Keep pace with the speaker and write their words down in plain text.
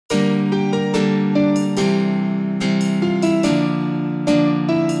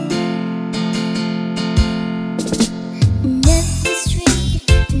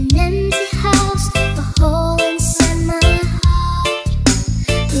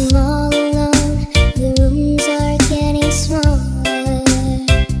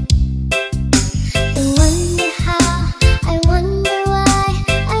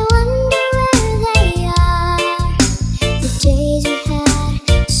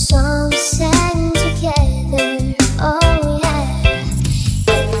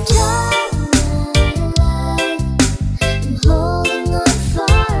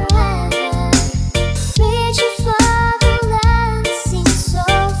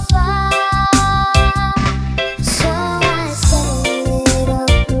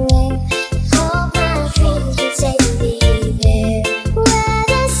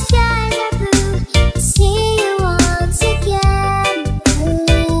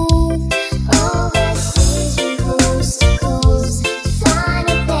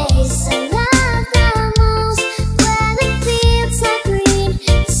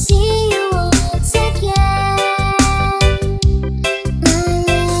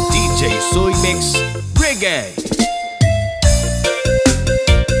Reggae.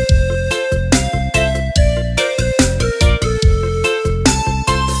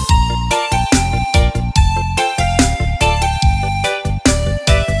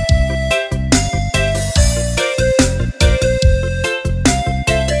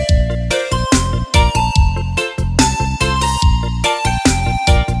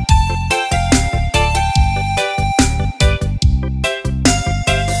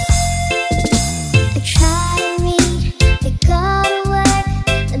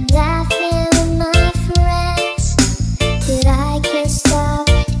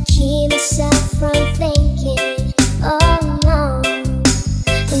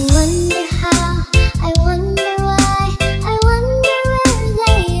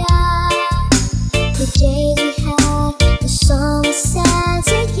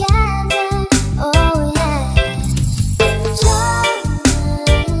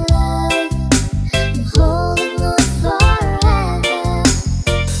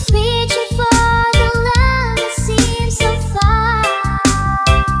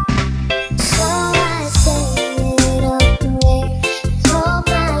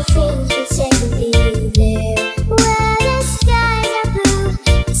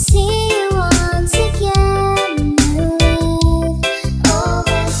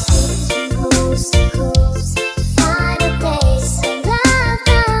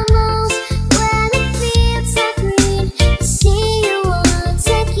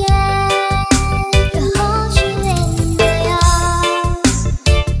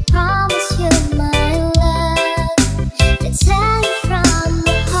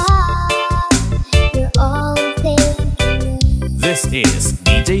 This is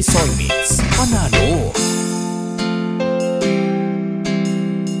DJ Soy Mix Panalo.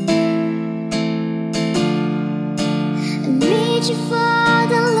 I'm reaching for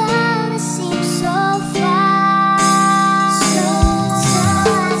the love that seems so far. So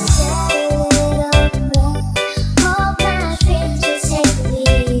I said a little prayer. Hope my dreams will take me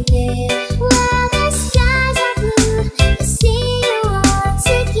there, where the skies are blue, to see you once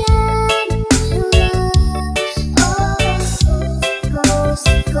again. Love,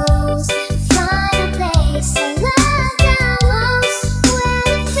 coast, find a place I love the most, where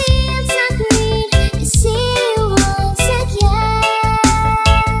the fields are green, to see you once again.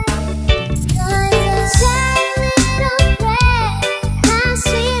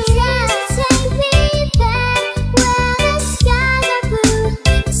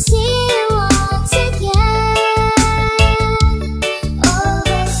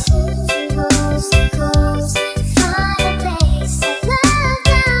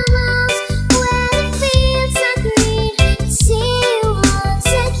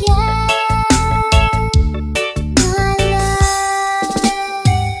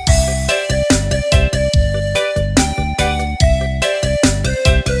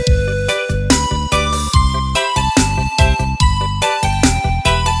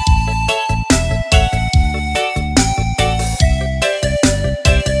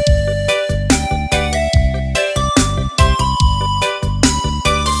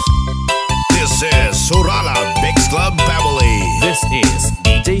 Surala Mix Club family. This is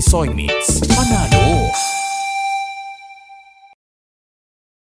DJ Soy Mix Panalo.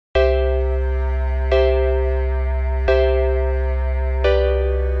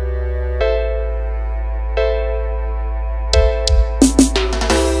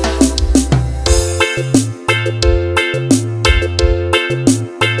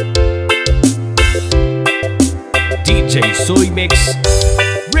 DJ Soy Mix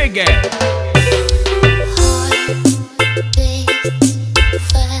Reggae.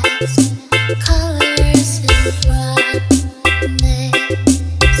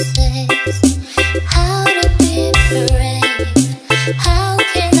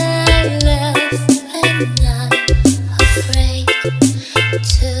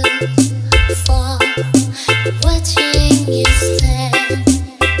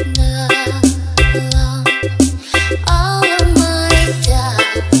 All of my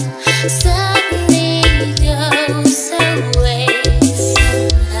doubts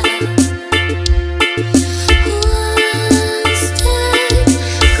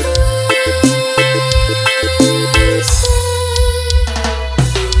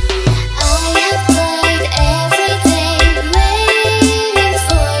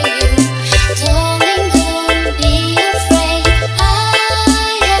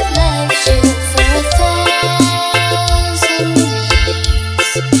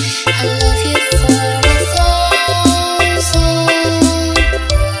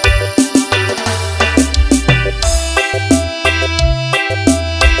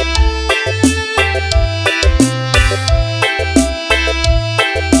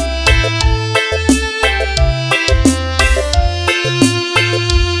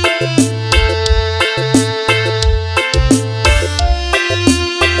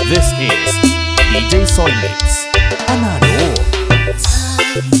Soul Mix. Panalo.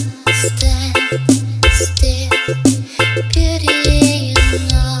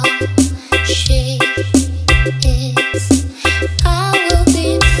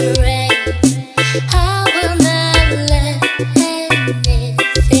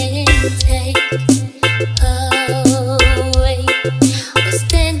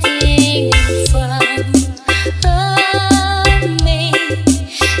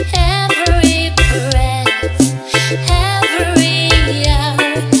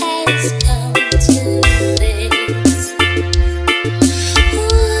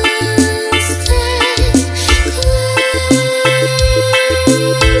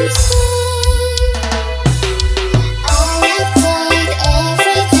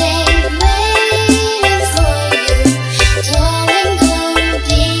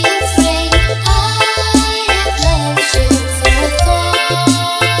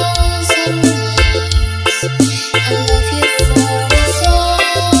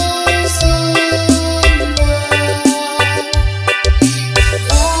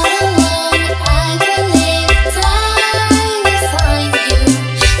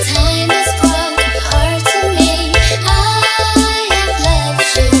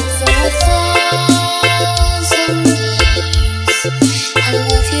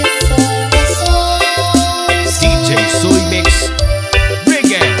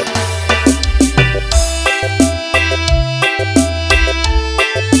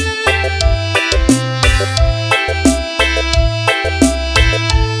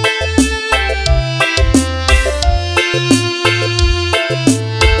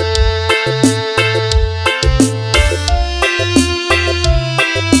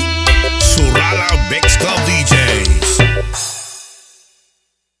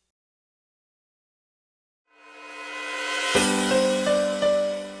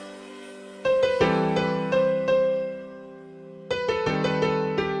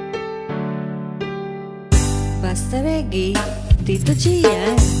 Basta Reggae, Tito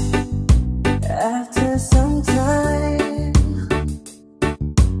Gian. After some time,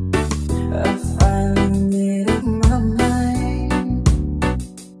 I finally made up my mind.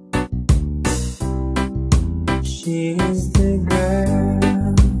 She is the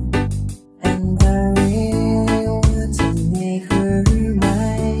girl, and I really want to make her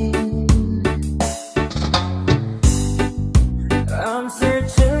mine. I'm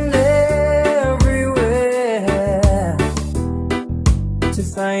searching everywhere to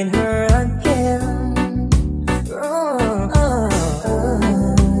find her again.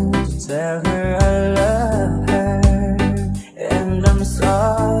 To tell her I love her, and I'm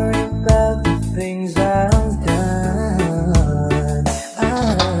sorry about the things I've done.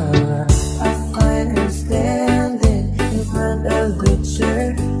 I find her standing in front of the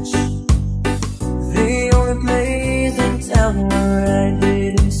church, the only place in town where I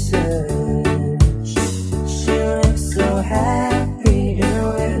didn't search. She looks so happy in her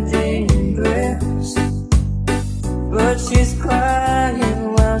wedding dress, but she's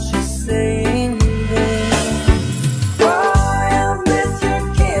crying while she's saying this. Oh, I miss your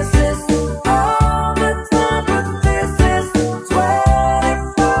kisses all the time, but this is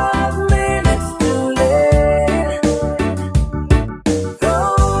 25 minutes too late.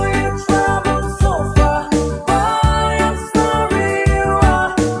 Don't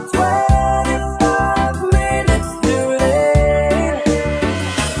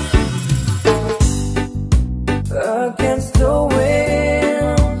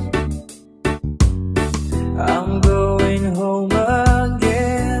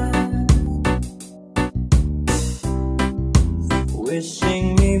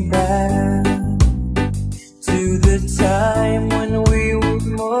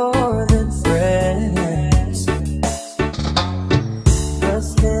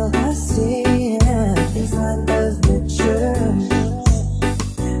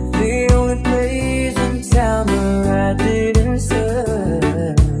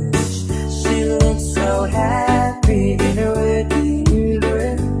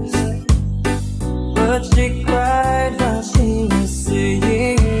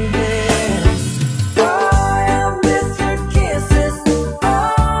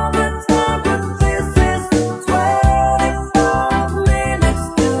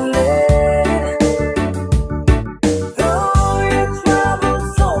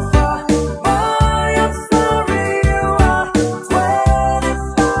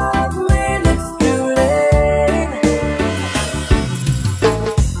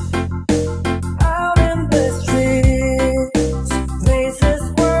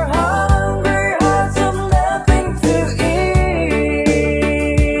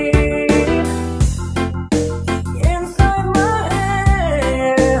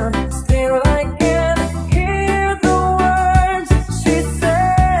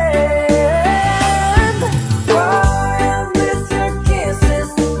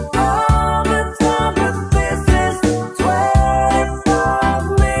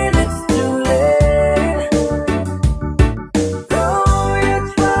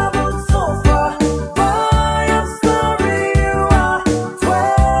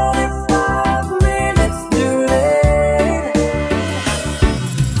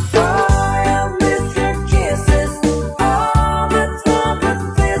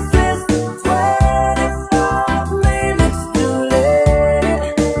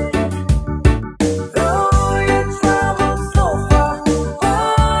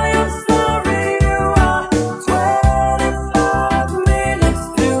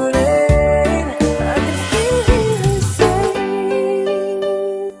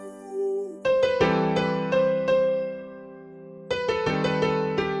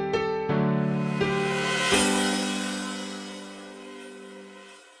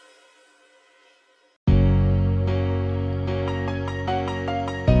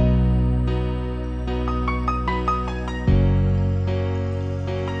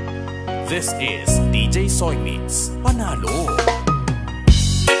This is DJ Soy Mix. Panalo.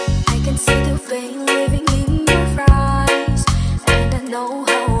 I can see the pain living in your eyes, and I know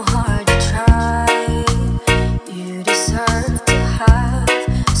how hard you try. You deserve to have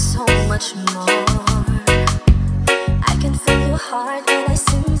so much more. I can feel your heart and I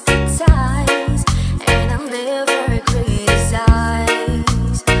sympathize, and I'll never criticize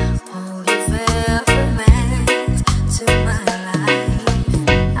all you've ever meant to my life.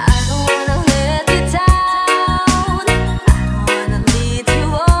 I don't wanna let you down, I don't wanna lead you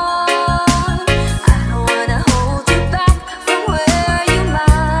on, I don't wanna hold you back from where you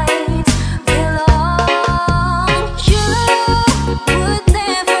might belong. You would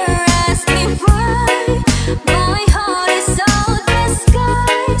never ask me why, my heart is all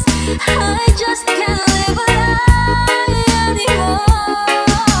disguised, I just can't live a lie anymore.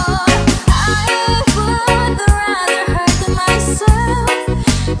 I would rather hurt myself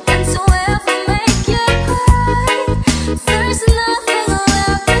than to ever make you cry. There's nothing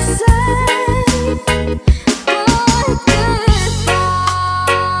left to say but goodbye.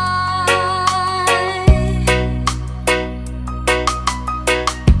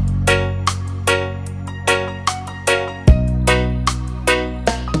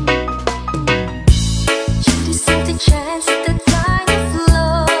 You deserve the chance at the kind of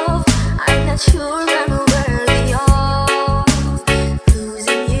love I'm not sure I'm worthy of.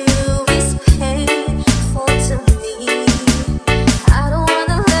 Losing you is painful to me. I don't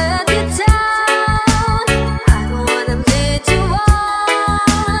wanna let you down, I don't wanna lead you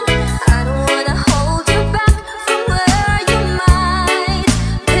on, I don't wanna hold you back from where you might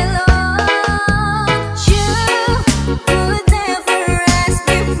belong. You would never ask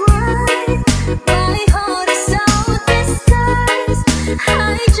me why, my heart is so disguised, I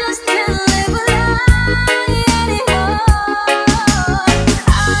just can't live a lie anymore.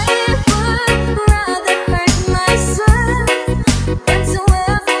 I would rather hurt myself than to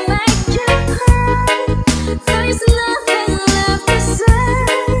ever make you cry. There's nothing left to say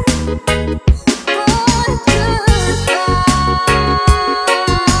but goodbye.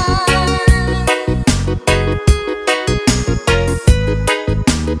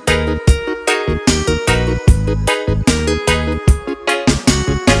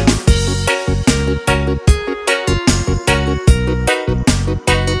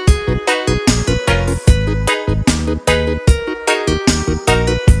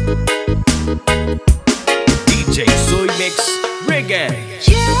 DJ Soy Mix. Reggae.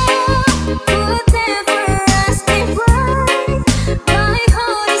 You would never ask me why, my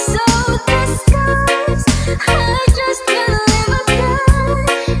heart is so disguised, I just can't live a lie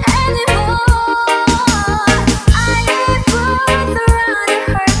anymore. I would rather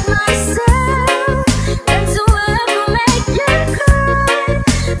hurt myself than to ever make you cry.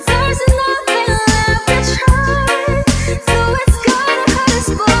 There's nothing left to try, though it's gonna hurt us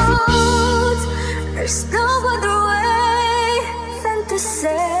both. There's no other way than to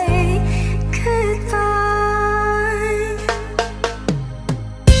say goodbye.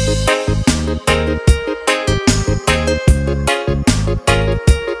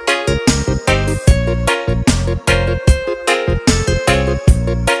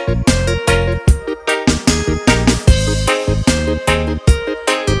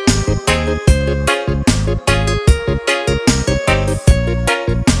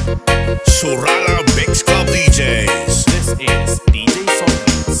 Surala Mix Club DJs. This is DJ Soy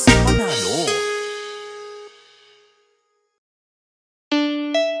Mix. Panalo.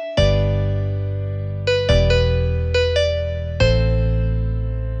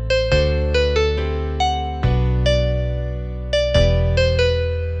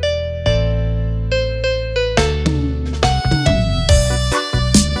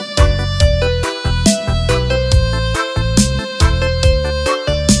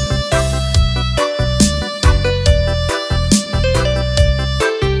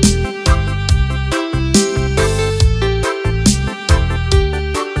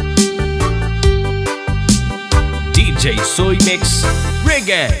 DJ Soy Mix.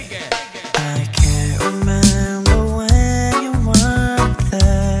 Reggae. I can't remember when you weren't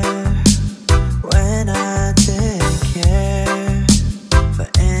there, when I didn't care for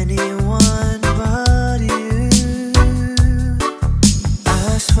anyone but you.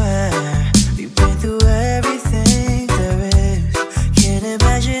 I swear we've been through everything there is. Can't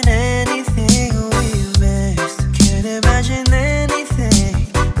imagine anything we missed. Can't imagine anything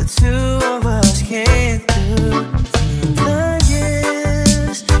the two of us can't do. The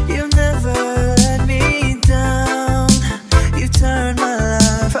years you've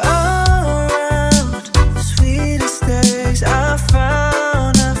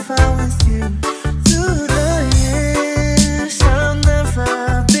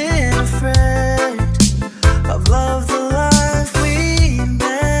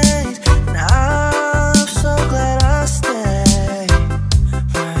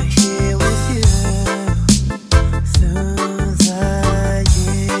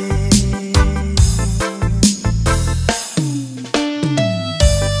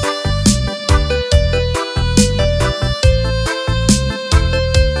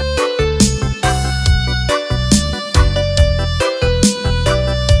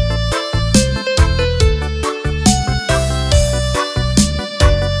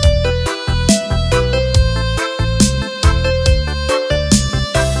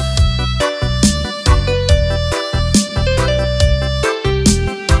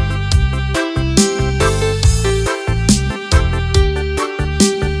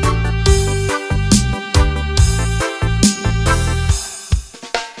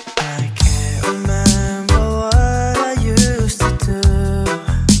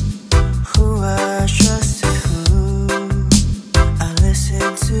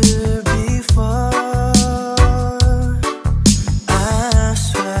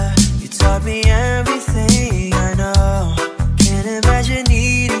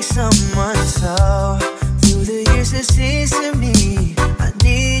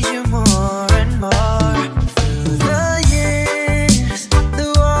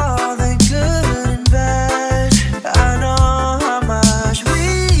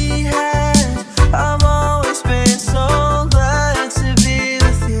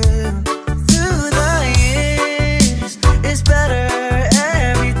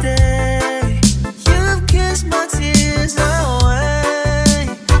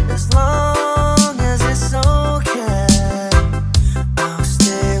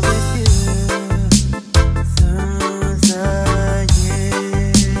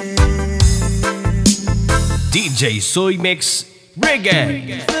DJ Soy Mix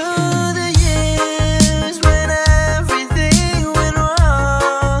Reggae. Through the years when everything went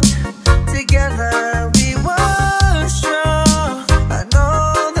wrong, together we were strong. I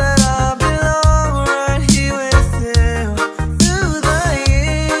know that I belong right here with you. Through the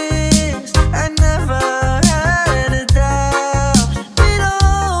years, I never had a doubt. We'd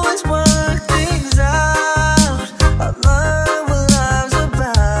always work things out. I learned what life's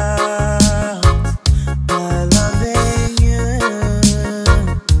about by loving you.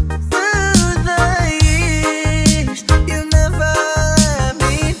 Through the years, you never let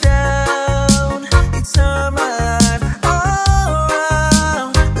me down. You turned my life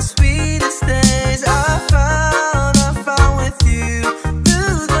around. The sweetest days I found with you.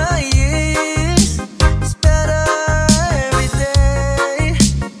 Through the years, it's better every day.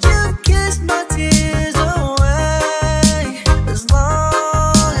 You've kissed my tears away. As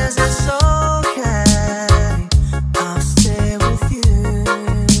long as it's okay, I'll stay with you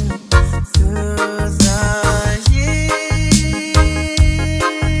through the years.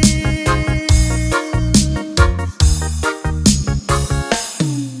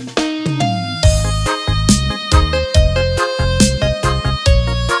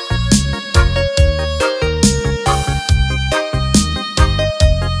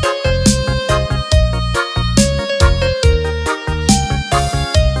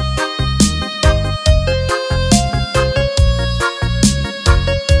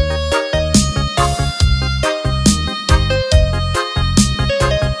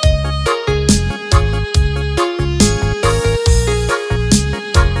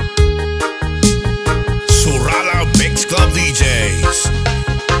 Surala Mix Club DJs.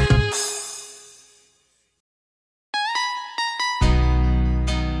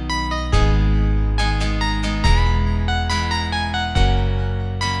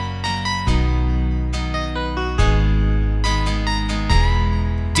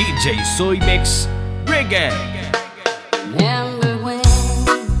 DJ Soy Mix Reggae. Remember when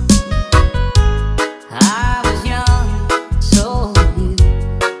I was young, so new,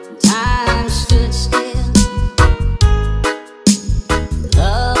 time stood still.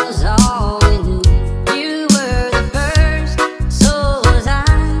 Love was all we knew. You were the first, so was I.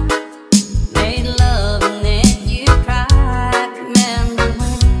 Made love and then you cried. Remember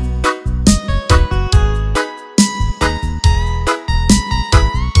when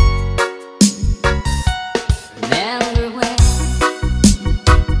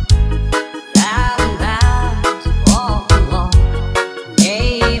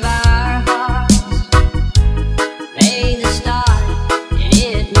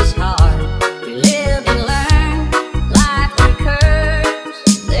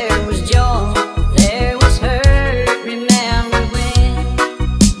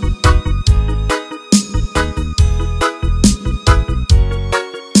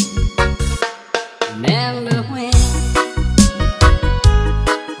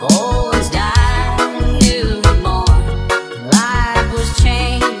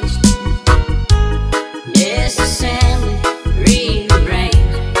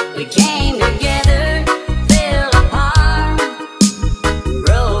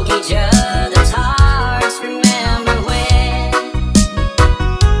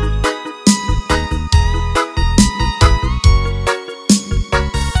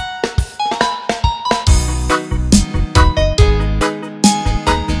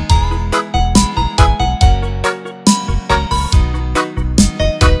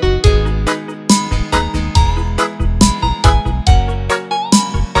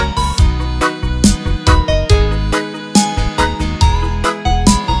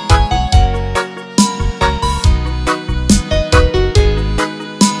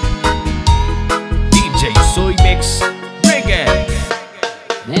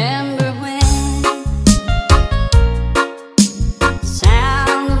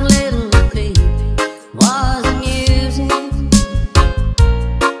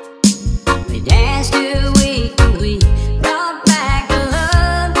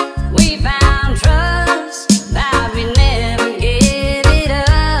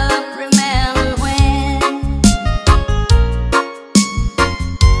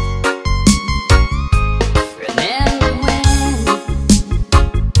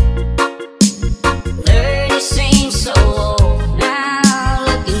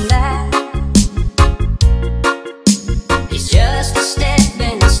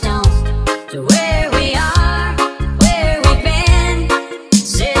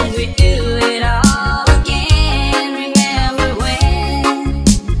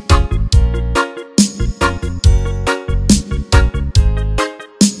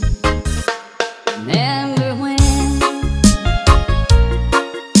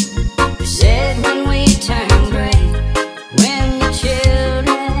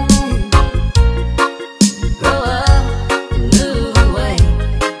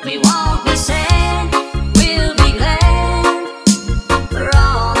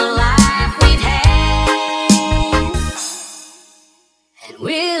and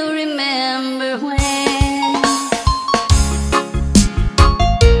we'll remember when.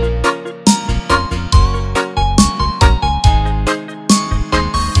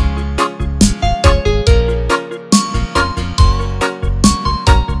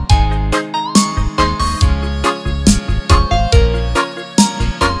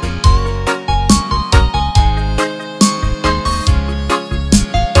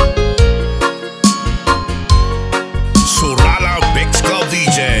 Surala Mix Club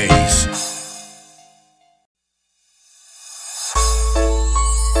DJ.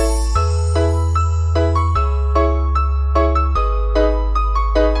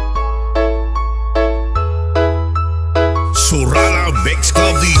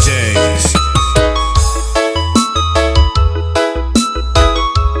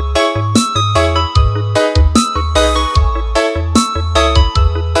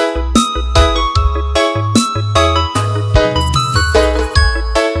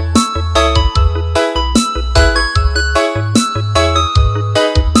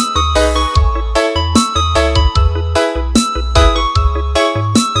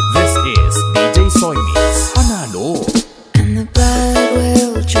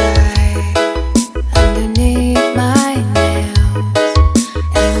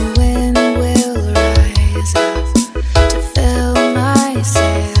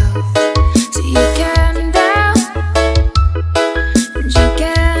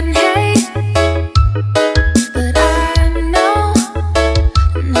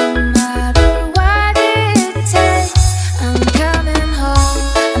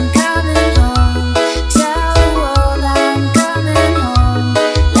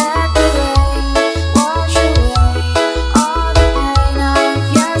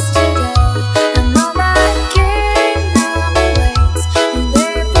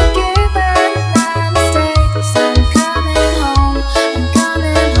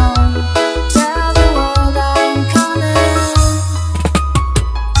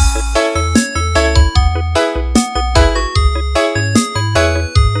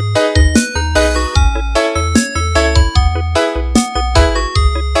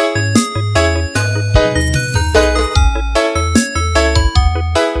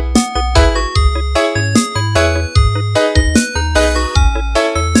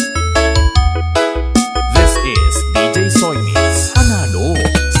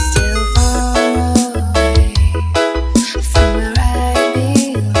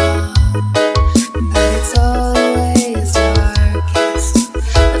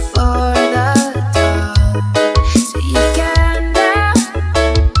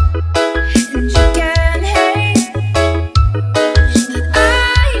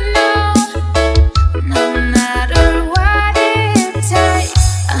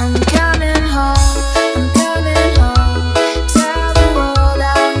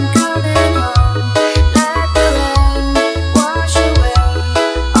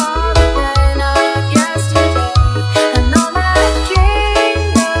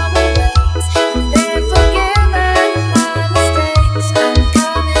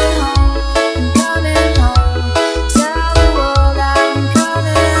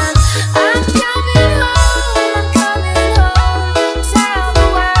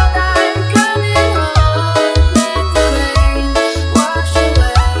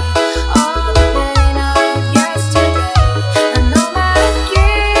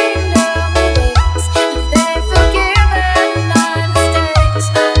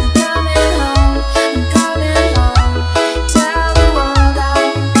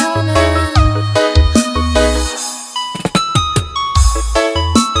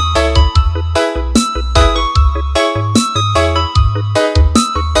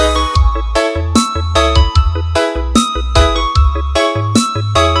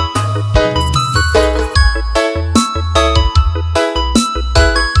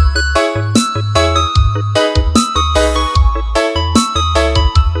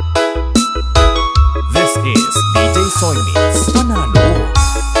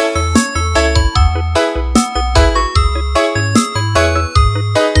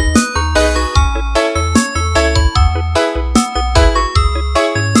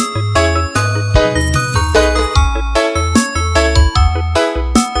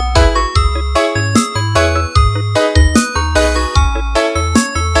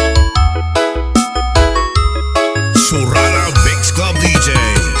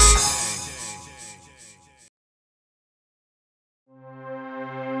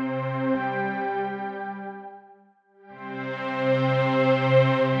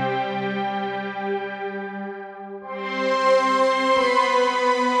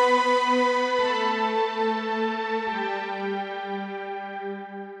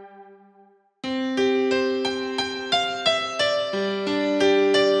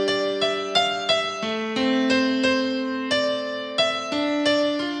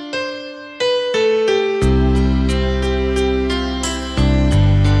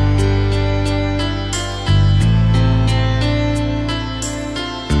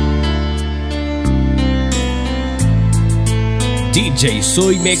 DJ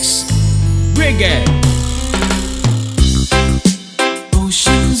Soy Mix Reggae.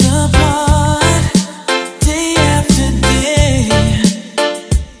 Oceans apart, day after day,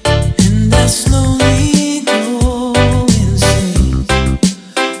 and I slowly go insane.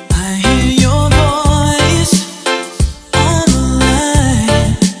 I hear your voice on the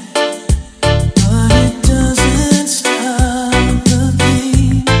line, but it doesn't stop the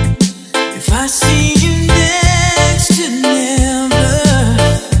pain. If I see you next to never,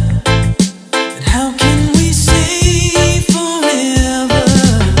 then how can we say forever?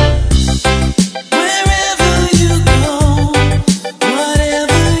 Wherever you go,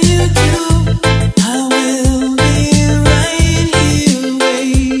 whatever you do, I will be right here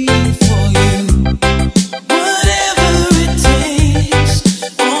waiting for you. Whatever it takes,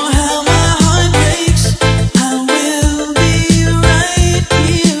 or how my heart breaks, I will be right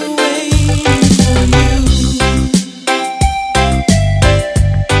here waiting for you.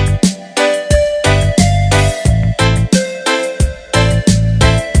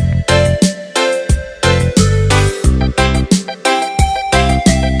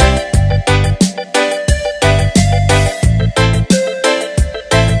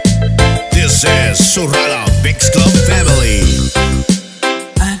 This is Surala Mix Club Family.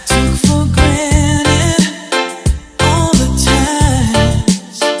 I took for granted all the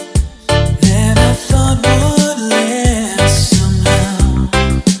times that I thought would last somehow.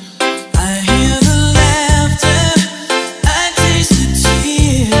 I hear the laughter, I taste the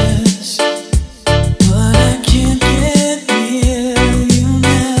tears, but I can't get near you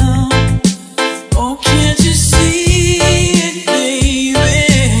now. Oh, can't you see it, baby?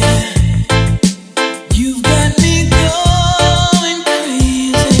 You've got me going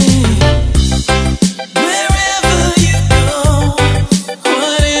crazy. Wherever you go,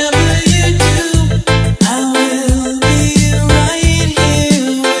 whatever you do, I will be right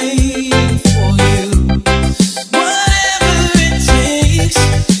here waiting for you. Whatever it takes,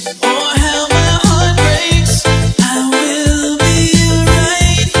 or how my heart breaks, I will be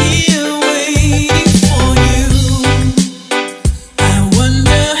right here waiting for you. I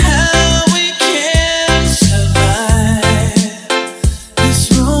wonder how we can survive this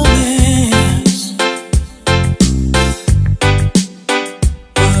romance,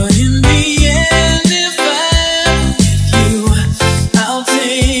 but in the end, if I'm with you, I'll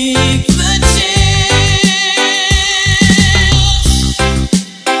take the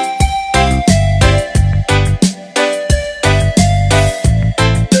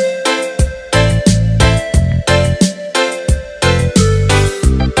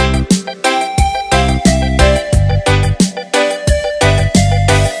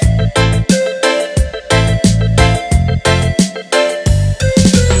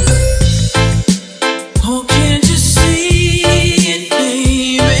Oh, can't you see it,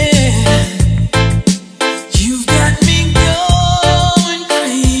 baby? You've got me going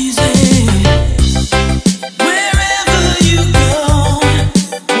crazy. Wherever you go,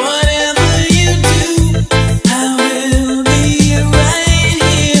 whatever you do, I will be right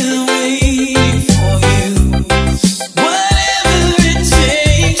here waiting for you. Whatever it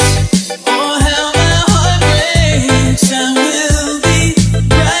takes, or how my heart breaks, I will be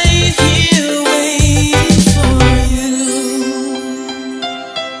right here waiting for you.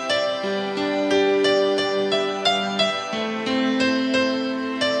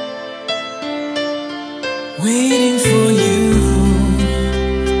 Waiting for you.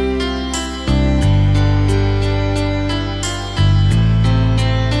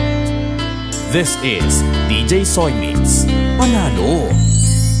 This is DJ Soy Mix. Panalo.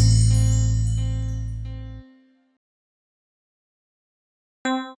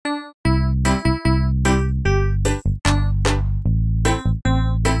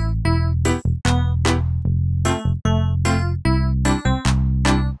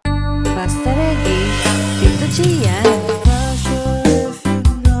 Basta Reggae, Tito Gian. Not sure if you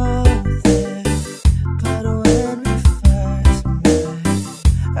know this, but when we first met,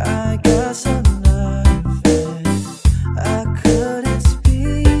 I got so nervous I couldn't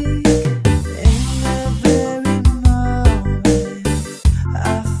speak. In that very moment, I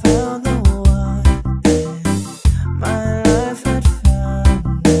found the one thing my life had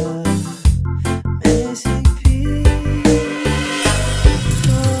found a missing piece.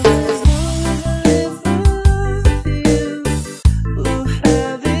 So as long as I live, I feel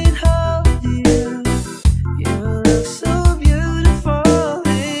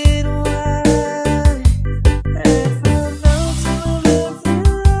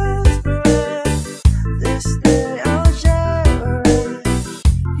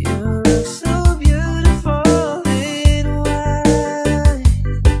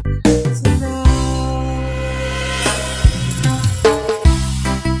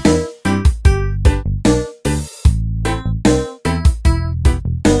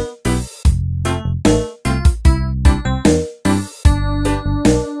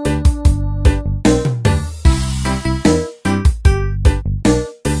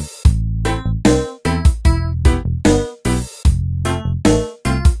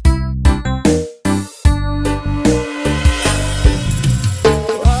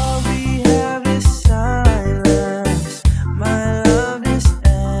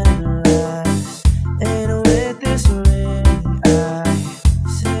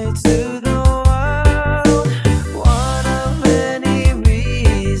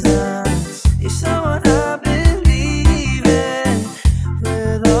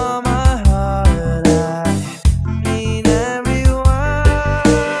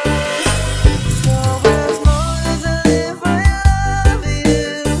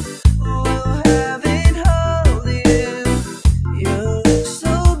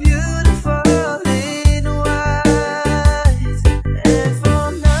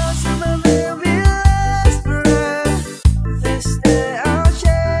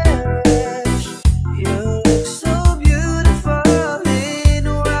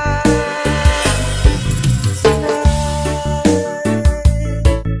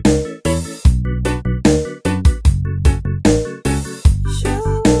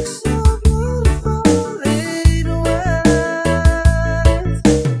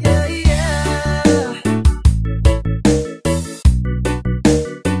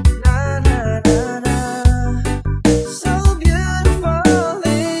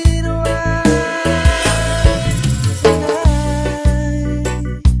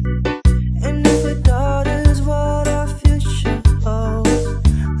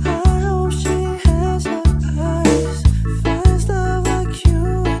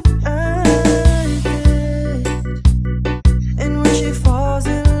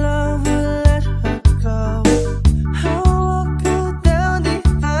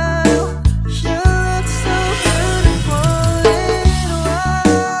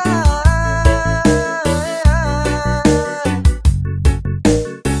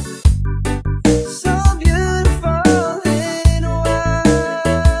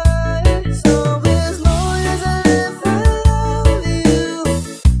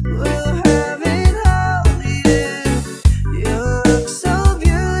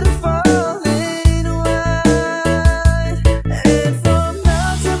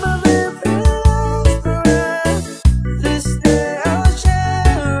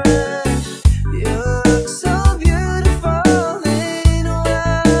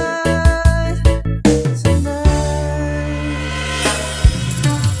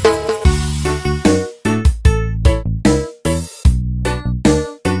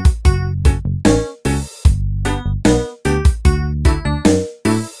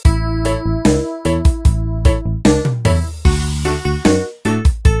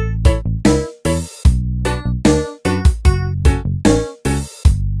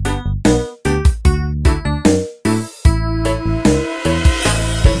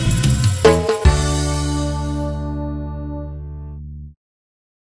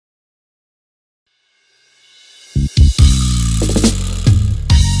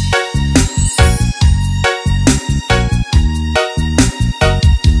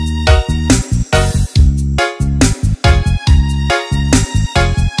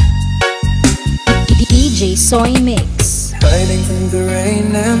Soy Mix. Hiding from the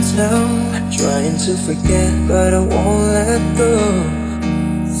rain and snow, trying to forget but I won't let go.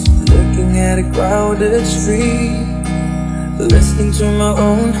 Looking at a crowded street, listening to my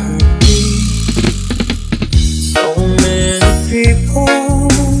own heartbeat. So many people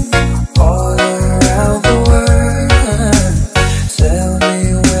all around the world. Tell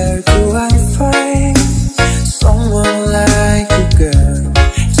me, where do I find someone like you, girl?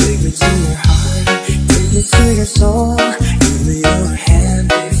 Take me to your heart, take me to your soul. Give me your hand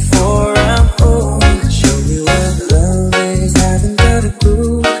before I'm home. Show me what love is, haven't got a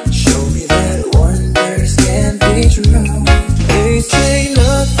clue. Show me that wonders can't be true. They say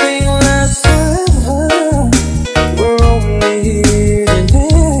nothing lasts forever, we're only here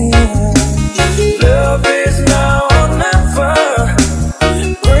today. Love is now or never,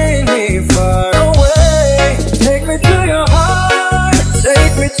 bring me far away. Take me to your heart,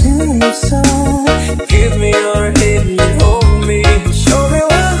 take me to your soul. Give me your hand and hold me. Show me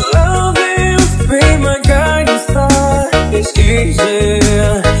what love is, be my guiding star. It's easy,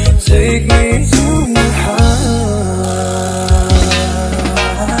 take me to your heart.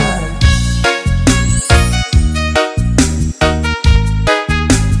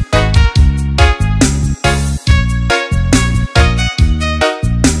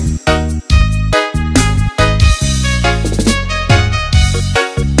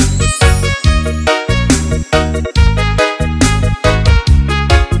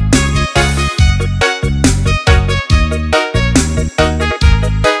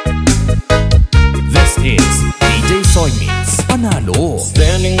 This is DJ Soy Mix Panalo.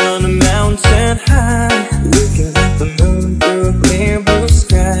 Standing on a mountain high, looking at the moon through a clear blue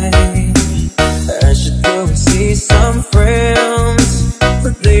sky. I should go and see some friends,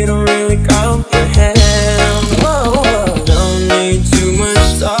 but they don't really comprehend. Whoa, don't need too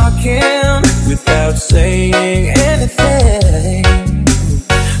much talking without saying anything.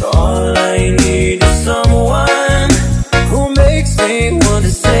 All I need is someone who makes me want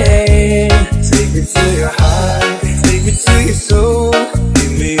to say, take me to your heart, take me to your soul.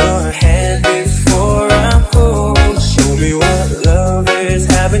 Give me your hand before I'm cold. Show me what love is,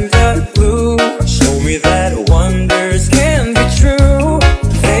 haven't got a clue. Show me that wonders can be true.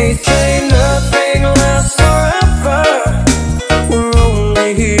 They say nothing lasts forever, we're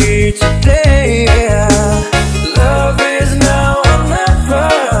only here today. Love is now or never,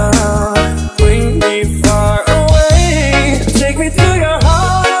 bring me far away. Take me to your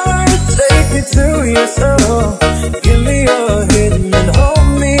heart, take me to your soul. Give me your hand and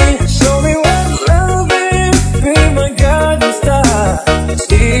hold me. Show me what love is, be my guiding star. It's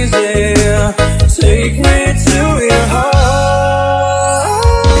easy, take me to your heart.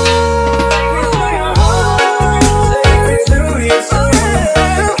 Take me to your soul.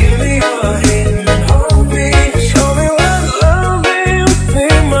 Give me your hand and hold me. Show me what love is, be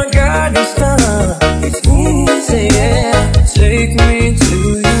my guiding star. It's easy, take me to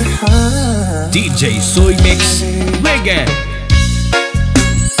your heart. DJ Soy Mix Reggae.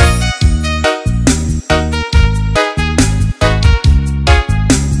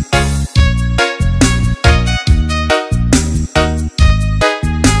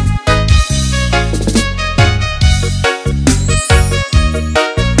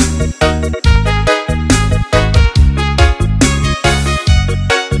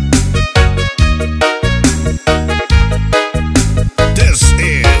 This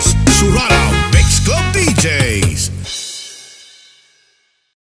is Surara Mix Club DJs.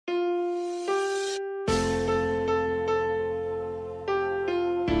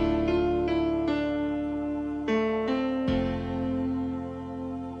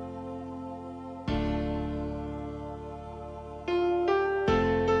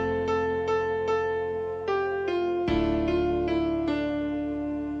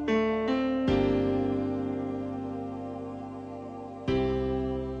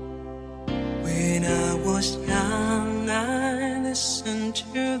 When I was young, I listened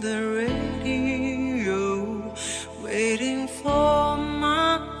to the radio, waiting for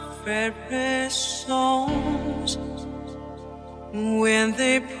my favorite songs. When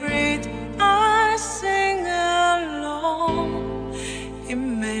they prayed, I sang along. It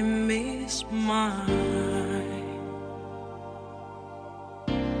made me smile.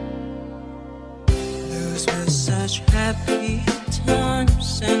 Those were such happy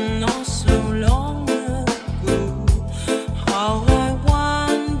times, and not so long ago. How I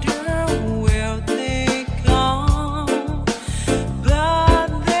wonder where they gone, but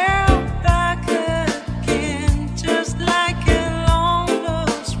they're back again, just like a long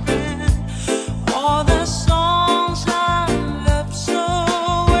lost friend. All the songs I love so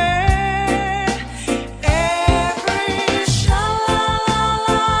well.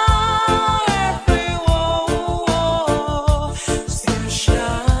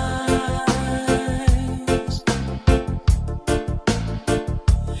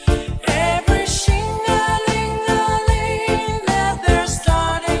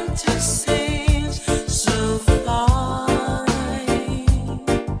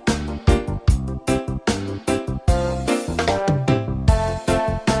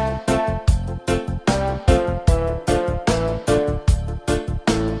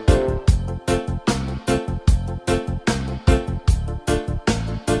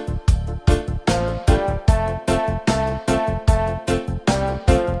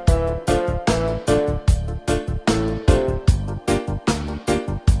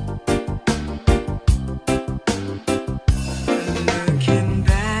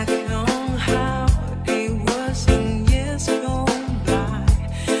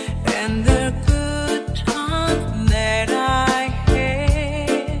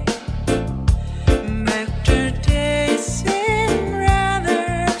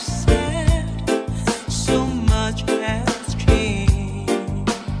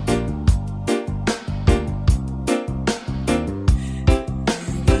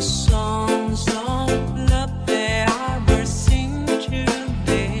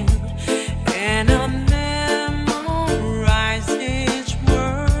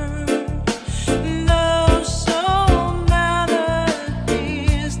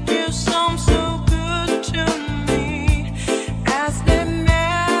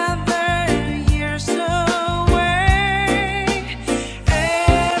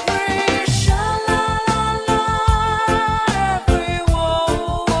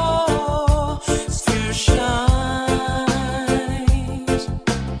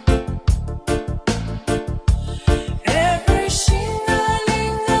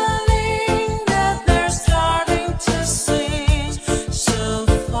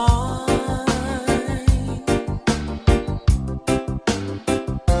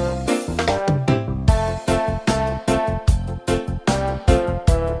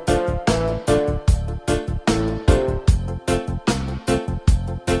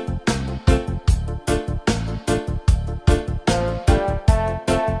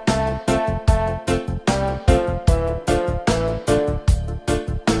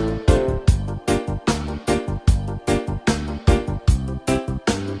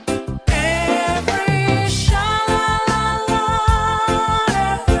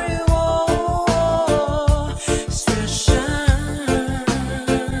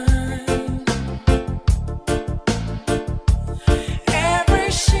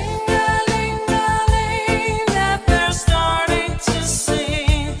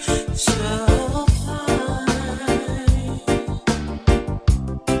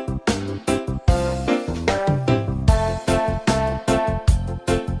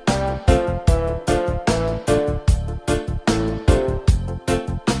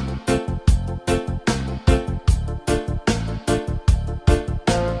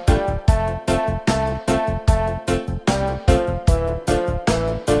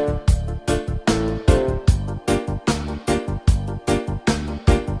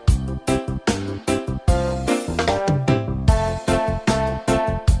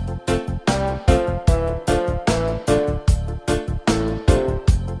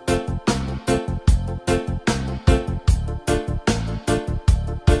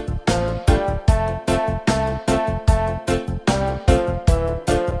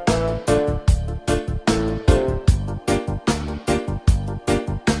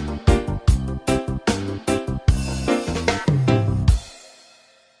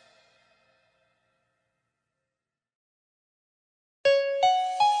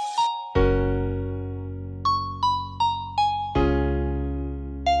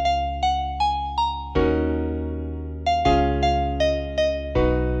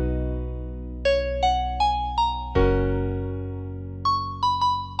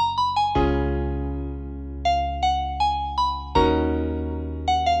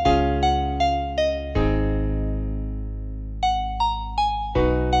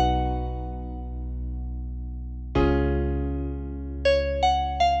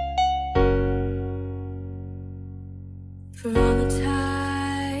 For all the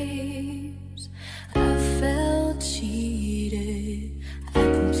times I felt cheated, I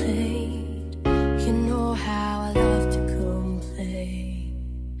complained. You know how I love to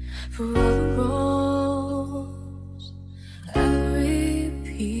complain. For all the wrongs I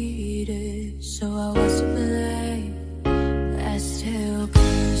repeated, so I was to blame. I still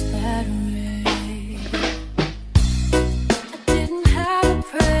curse that rain. I didn't have a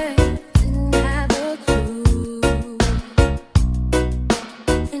prayer, didn't have a clue.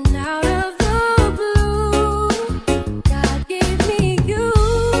 And out of the blue, God gave me you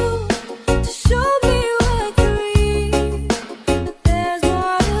to show me what's real. That there's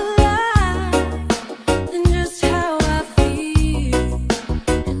more to life than just how I feel.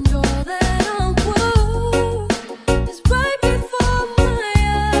 And all that I'm worth is right before my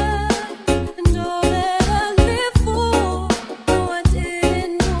eyes. And all that I live for, no, I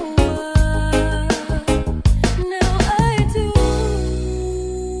didn't know why. Now I do.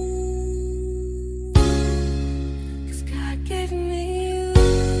 'Cause God gave me you.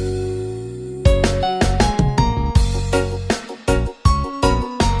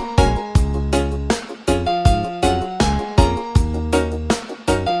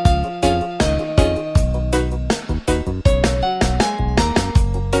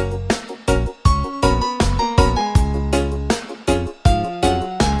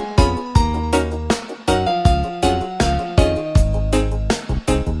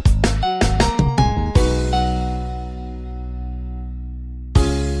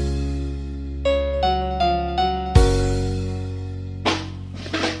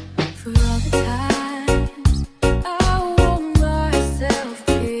 For all the times I wore myself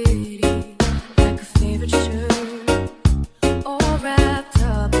pity like a favorite shirt, all wrapped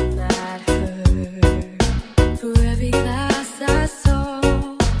up in that hurt. For every glass I saw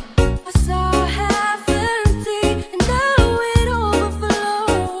half empty, and now it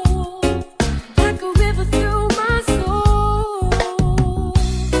overflows like a river through my soul.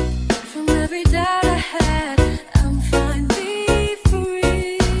 From every doubt I had, I'm finally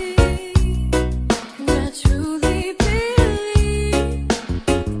free. And I truly believe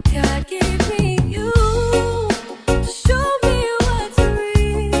God gave me you to show me what's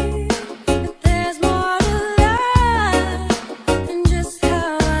real. That there's more to life than just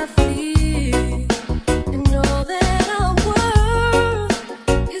how I feel. And all that I'm worth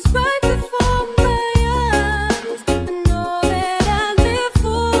is right before my eyes. And all that I live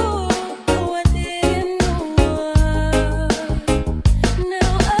for, oh, I didn't know why.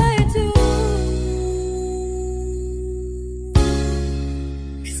 Now I do.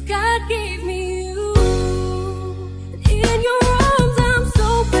 'Cause God gave me you. And in your arms I'm so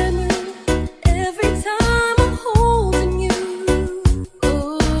brand new. Every time I'm holding you,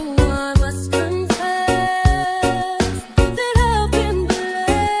 oh, I must confess that I've been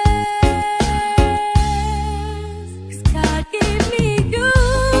blessed. 'Cause God gave me you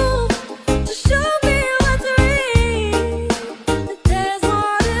to show me what's real. That there's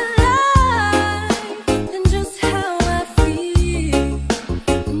more to life than just how I feel.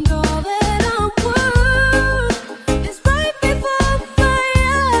 And all that I'm worth is right before my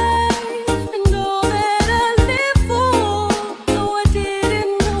eyes. And all that I live for, no, I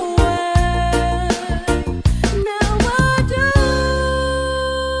didn't know why. Now I do.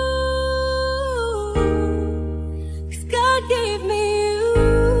 'Cause God gave me you.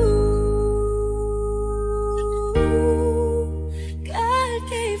 God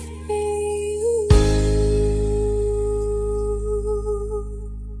gave me you.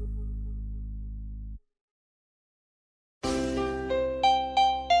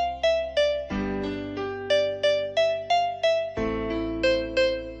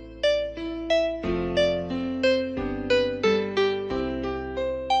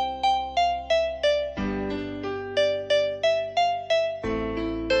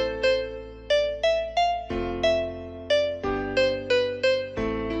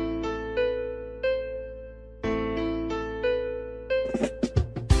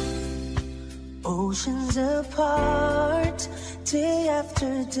 Oceans apart, day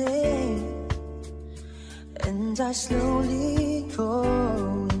after day, and I slowly go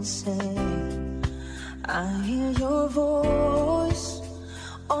insane. I hear your voice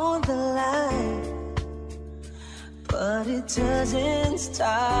on the line, but it doesn't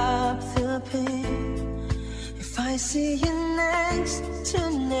stop the pain. If I see you next to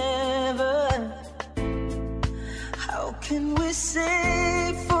never, how can we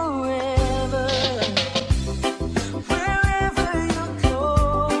say forever? Wherever you go,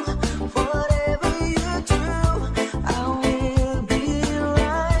 whatever you do, I will be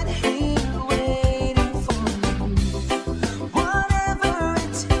right here waiting for you.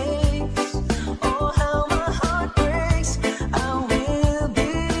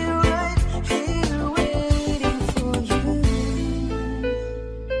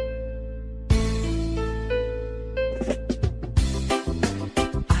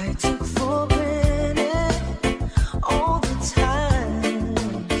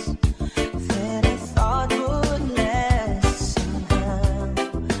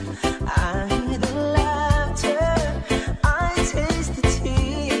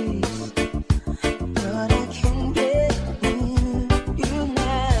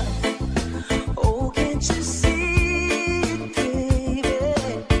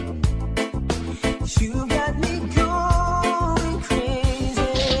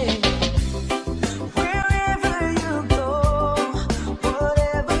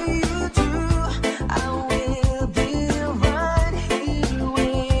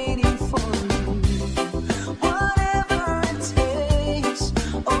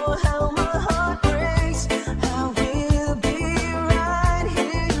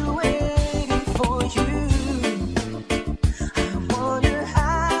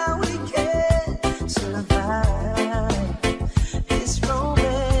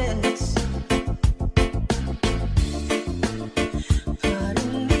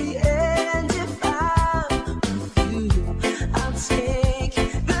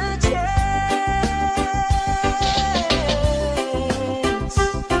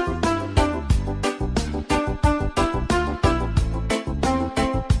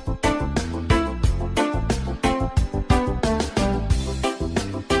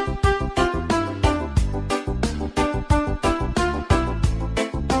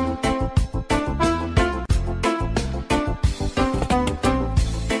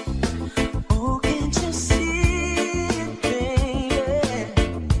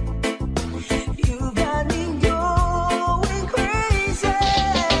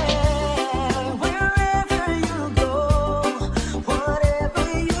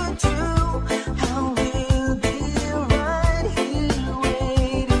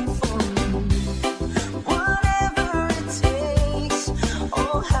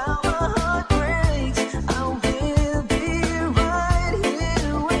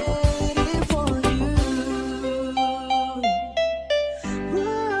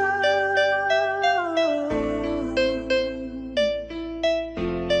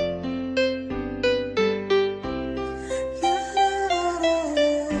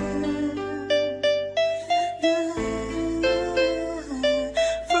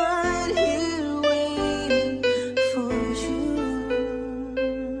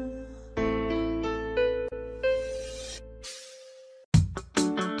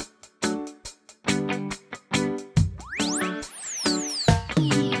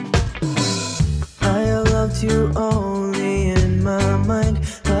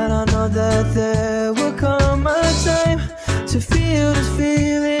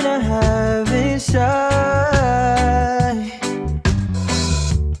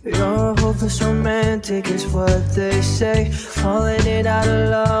 romantic is what they say. Falling it out of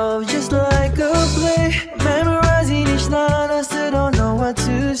love just like a play. Memorizing each line, I still don't know what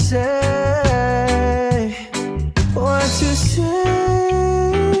to say. What to say.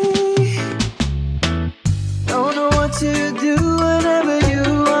 Don't know what to do whenever you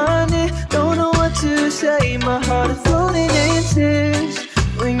want it. Don't know what to say, my heart is floating in tears.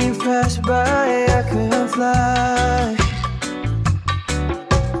 When you pass by, I couldn't fly.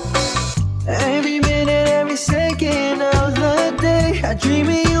 Every minute, every second of the day, I dream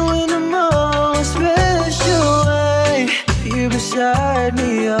of you in the most special way. You beside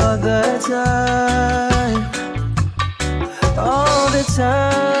me all the time. All the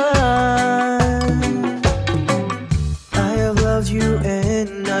time. I have loved you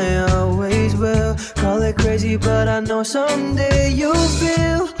and I always will. Call it crazy, but I know someday you'll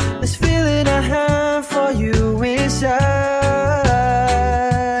feel this feeling I have for you inside.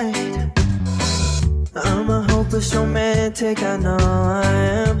 I'm a hopeless romantic, I know I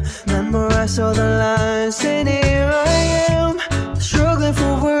am. Memorize all the lines and here I am. Struggling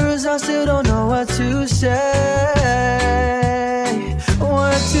for words, I still don't know what to say.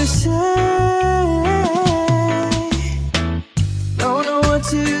 What to say. Don't know what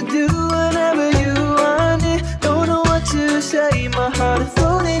to do whenever you want it. Don't know what to say, my heart is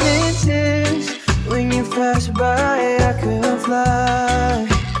floating in tears. When you pass by, I couldn't fly.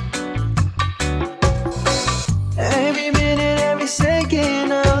 Every minute, every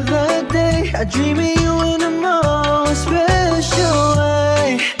second of the day, I dream of you in the most special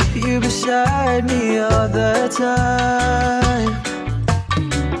way. You beside me all the time.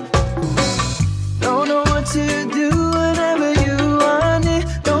 Don't know what to do whenever you want it.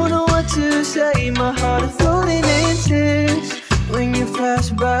 Don't know what to say, my heart is floating in tears. When you pass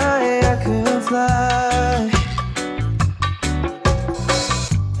by, I couldn't fly.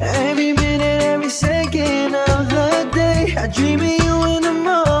 Every minute, every second of the day, I dream of you in the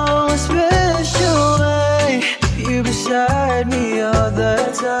most special way. You beside me all the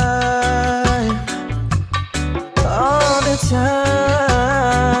time. All the time.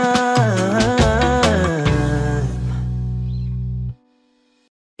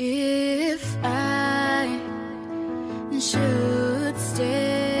 If I should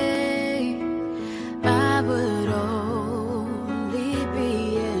stay, I would only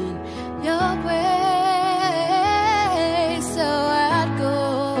be in your way. So I'd go,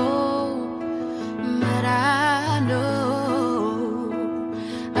 but I know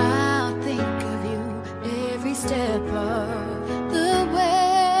I'll think of you every step of the way.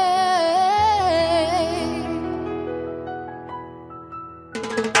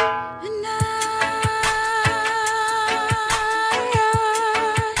 And I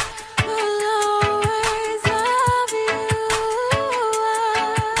will always love you.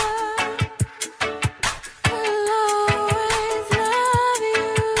 I will always love you.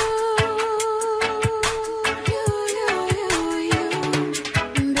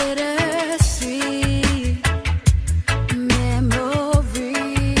 Bittersweet memories.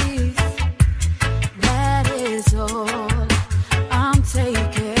 That is all I'm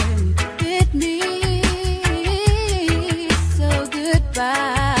taking with me. So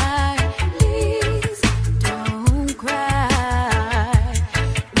goodbye. Please don't cry.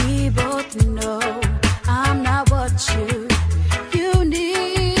 We both know I'm not what you need.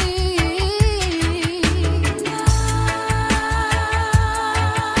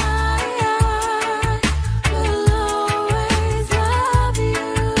 I will always love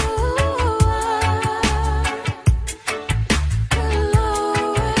you. I will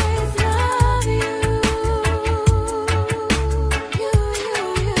always love you.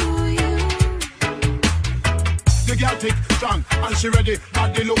 The girl thick, strong, and she ready.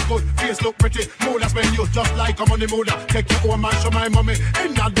 Body look good, face look pretty. Mood as when you just like a money mood. Take your home and show my mommy.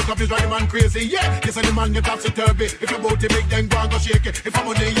 And that look up is driving man crazy. Yeah, this is the man you topsy turvy. If your booty big, then go and go shake it. If I'm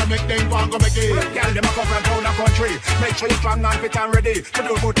money you make, then go and go make it. Girl, them a come from town and country. Make sure you strong and fit and ready. To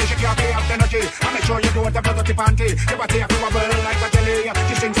do booty, she can't pay up energy. And make sure you don't have a dirty panty. Your body have to wobble like a jelly.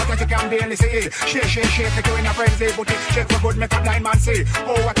 She sings so that you can barely see. Shake, like you in a frenzy. Booty, shake for good, make a blind man see.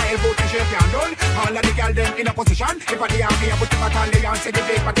 Oh, what a booty shake you done. All of the girl them in a position. If I the army, I put them at all the and say the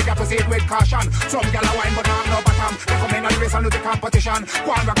date, but they got to proceed with caution. Some girl a wine, but I'm no bottom. They come in and race and lose the competition.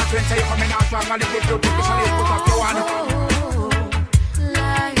 Go on, rock a twin, say you come in out strong. And if you do, put up your one.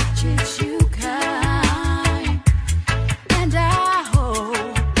 Life treats you kind, and I hope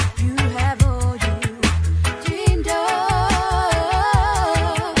you have all you dreamed of.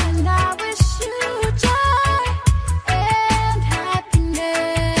 And I wish you joy and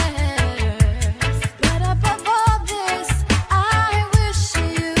happiness. But above all this, I wish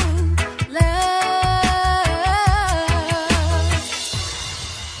you love.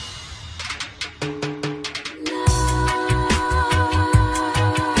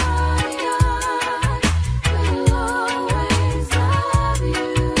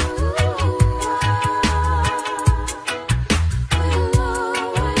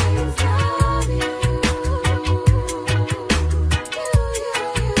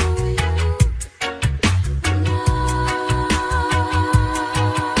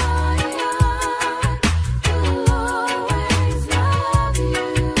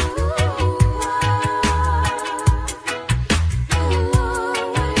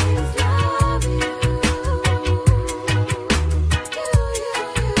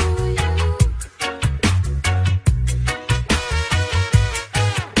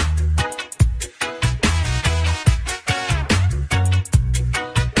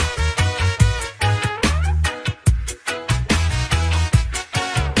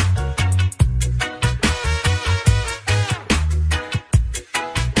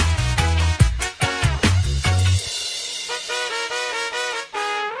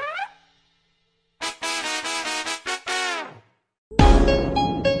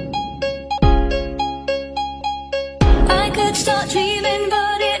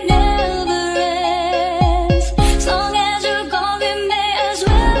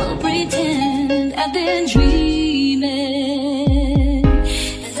 I've been dreaming,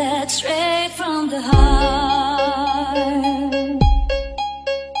 that's straight from the heart.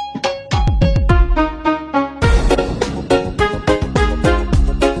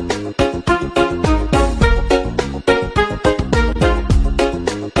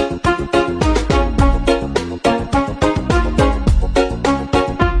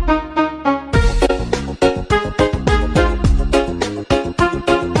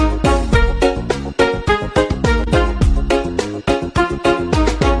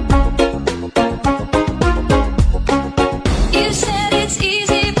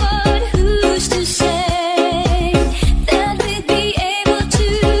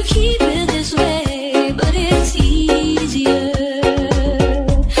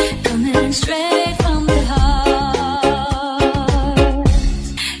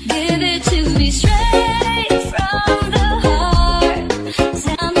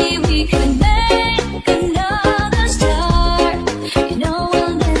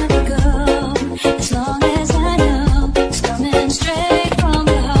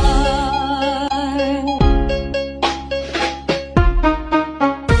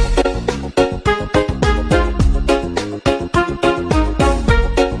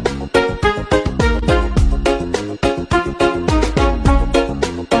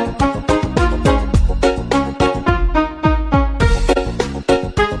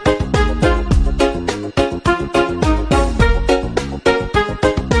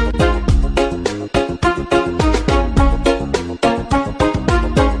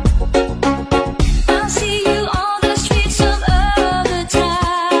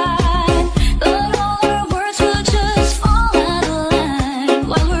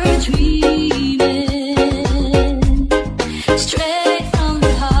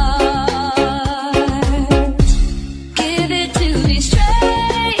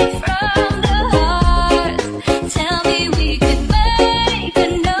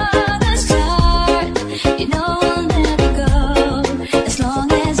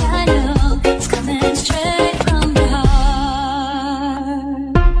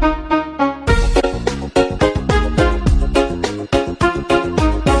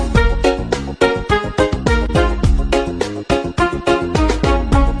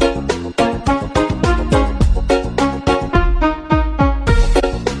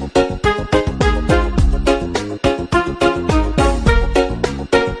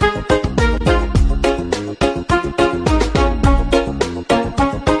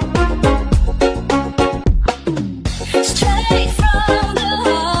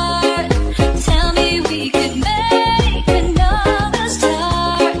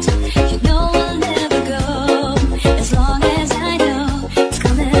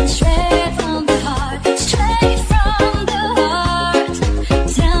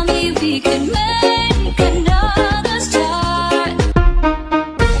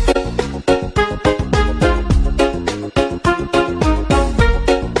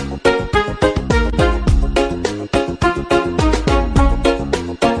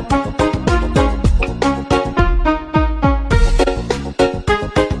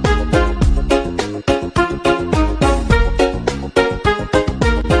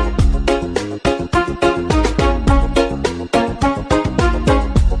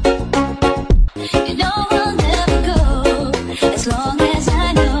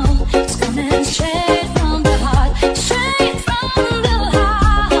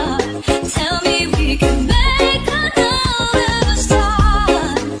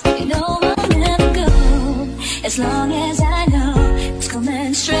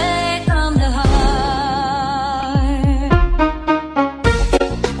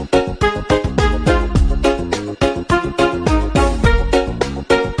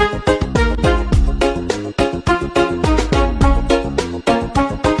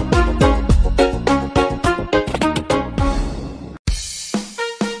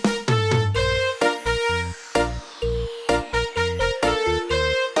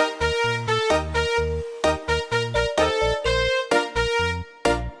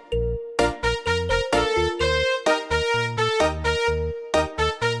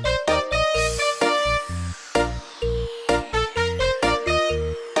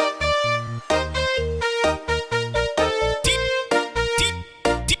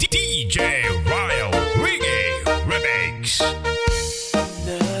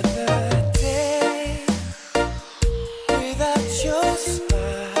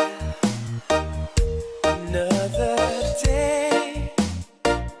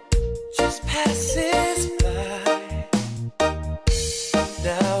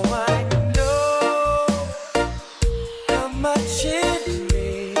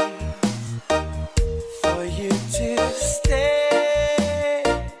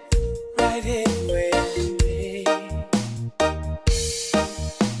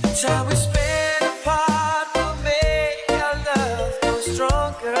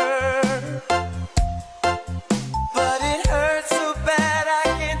 longer. But it hurts so bad I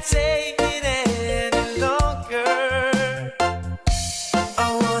can't take it any longer. I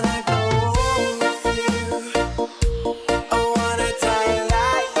wanna go with you. I wanna die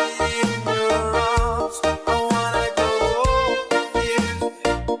lying in your arms. I wanna go with you.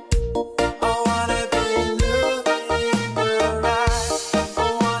 I wanna be looking in your eyes. I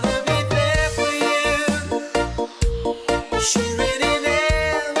wanna be there for you. Sharing in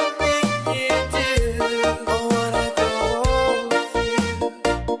everything you do. I wanna go with you.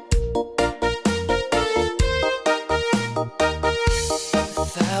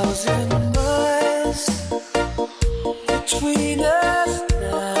 1,000 miles between us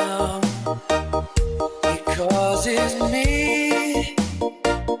now, because it's me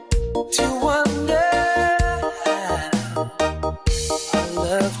to wonder how our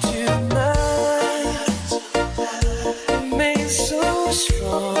love tonight remains so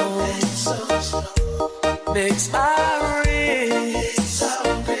strong, makes our wrists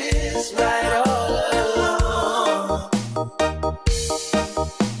right all along.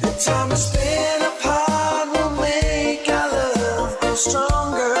 The time we spend apart will make our love grow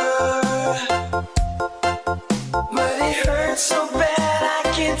stronger. But it hurts so bad I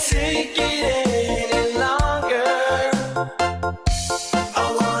can't take it any longer. I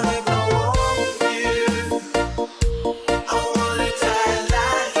wanna go on with you. I wanna die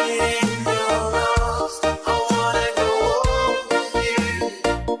lying in your arms. I wanna go on with you.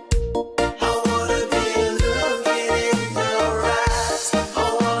 I wanna be looking in your eyes. I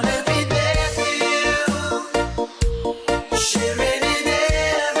wanna be there for you. Sharing in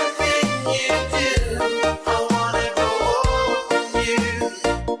everything you do. I wanna go on with you.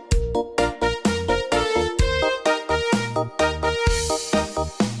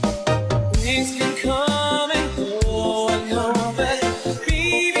 Things can come and go, I know, but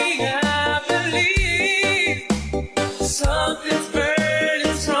baby, I believe something's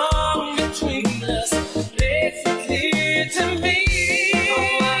burning strong between us. Makes it clear to me. I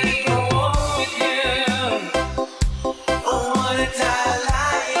wanna go on with you. I wanna die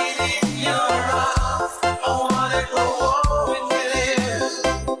lying in your arms. I wanna go on with you.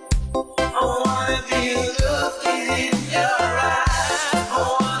 I wanna be looking in your eyes. I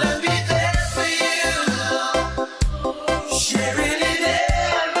wanna be there for you. Sharing in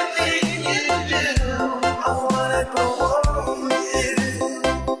everything you do. I wanna go on with you.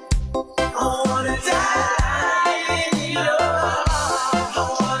 I wanna die in your arms. I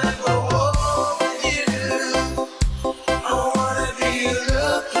wanna go on with you. I wanna be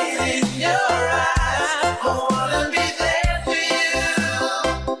looking in your eyes. I wanna be there for you.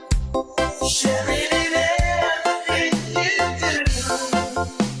 Sharing in everything you do.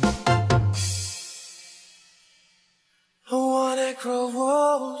 I wanna grow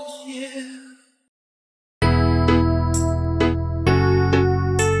old with you.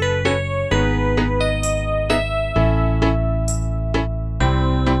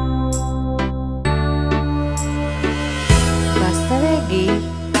 Basta Reggae,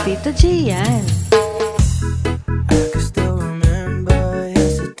 Tito Gian. I can still remember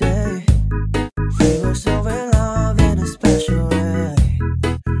yesterday. We were so in love in a special way.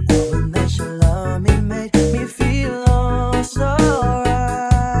 Knowing that you love me made me feel all so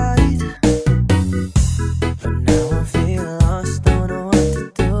right. But now I feel lost, don't know what to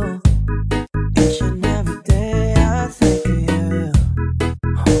do. Each and every day I think of you.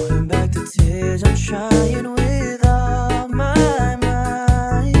 Holding back the tears, I'm trying with all my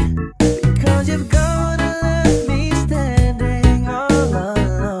might. Because you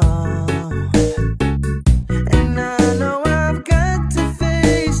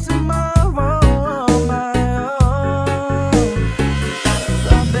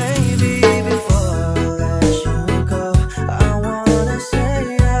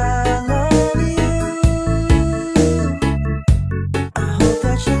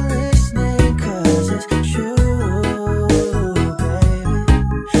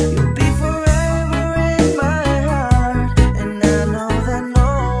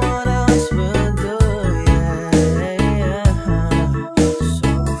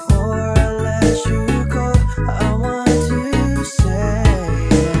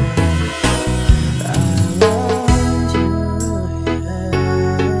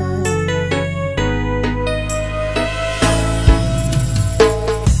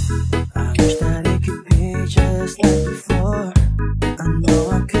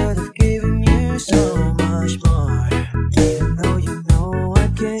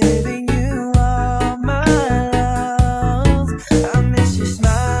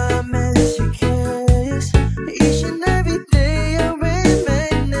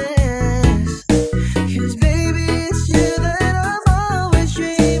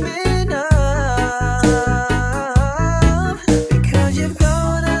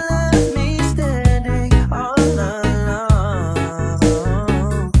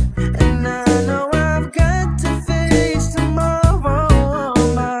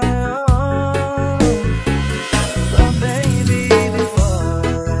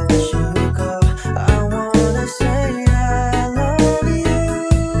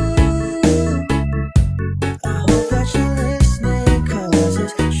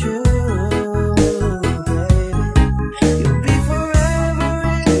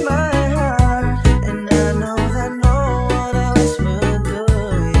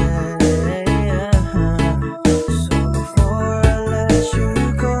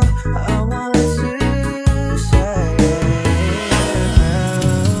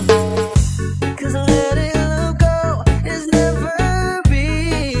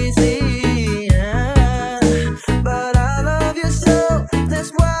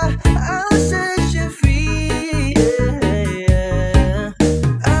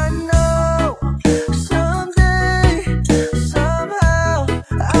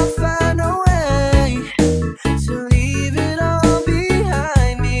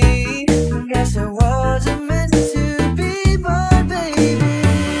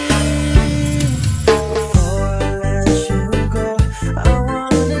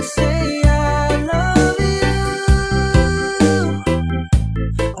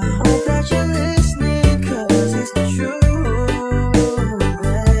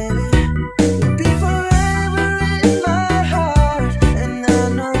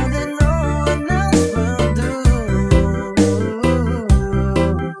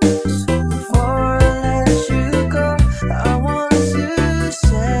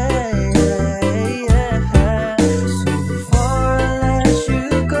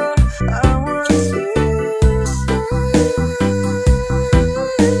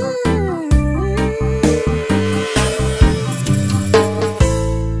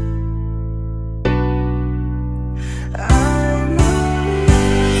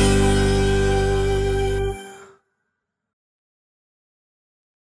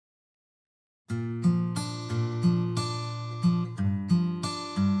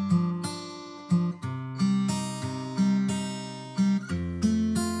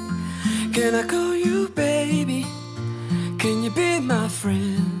Can I call you baby? Can you be my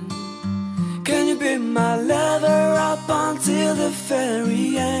friend? Can you be my lover up until the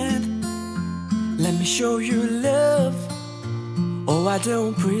very end? Let me show you love. Oh, I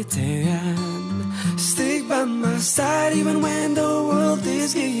don't pretend. Stick by my side even when the world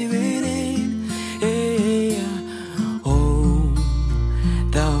is giving in. Yeah. Oh,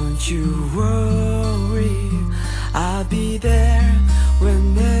 don't you worry, I'll be there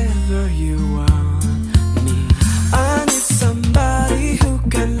whenever you want me. I need somebody who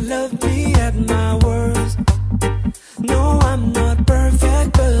can love me at my worst. No, I'm not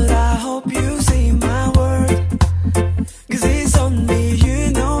perfect, but I hope you see my worth. 'Cause it's only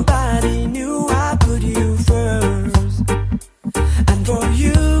you, nobody knew I put you first. And for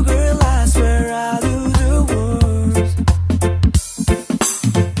you, girl, I swear I'll do the worst.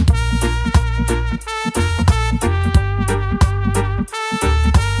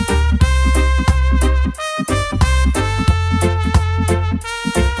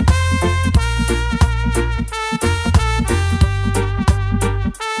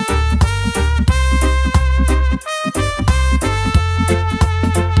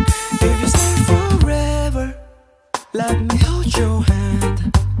 If you stay forever, let me hold your hand.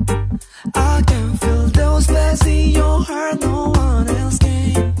 I can feel those flares in your heart, no one else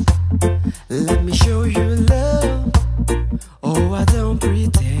can. Let me show you love. Oh, I don't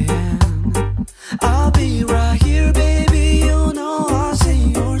pretend. I'll be right here, baby. You know I'll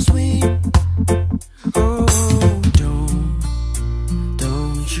see your swing. Oh,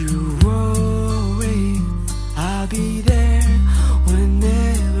 don't you worry. I'll be there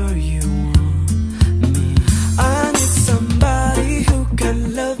whenever you want me. I need somebody who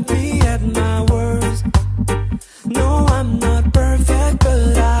can love me at my worst. No, I'm not perfect,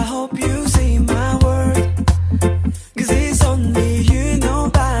 but I hope you see my worth. 'Cause it's only you,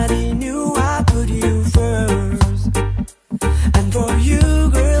 nobody knew I put you first. And for you,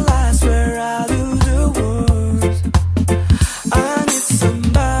 girl, I swear I'll do the worst. I need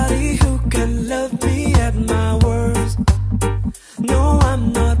somebody who can love me at my worst. No, I'm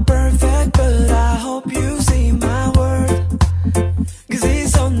not perfect, but I hope you see my worth. 'Cause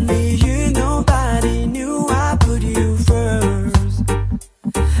it's only you, nobody knew I put you first.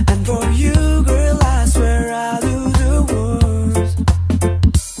 And for you, girl, I swear I'll do the worst.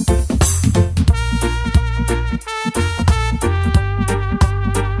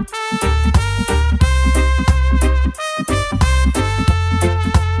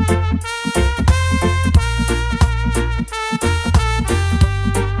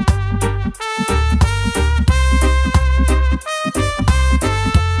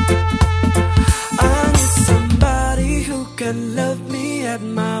 I need somebody who can love me at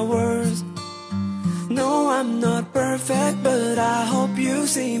my worst. No, I'm not perfect, but I hope you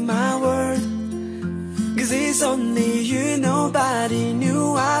see my worth. 'Cause it's only you, nobody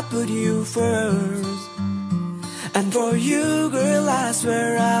knew I put you first. And for you, girl, I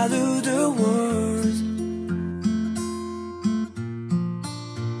swear I'll do the worst.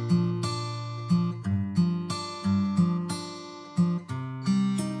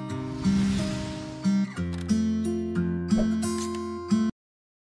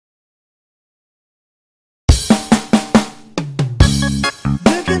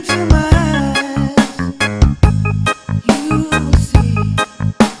 Look into my eyes, you will see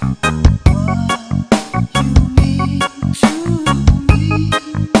what you mean to me.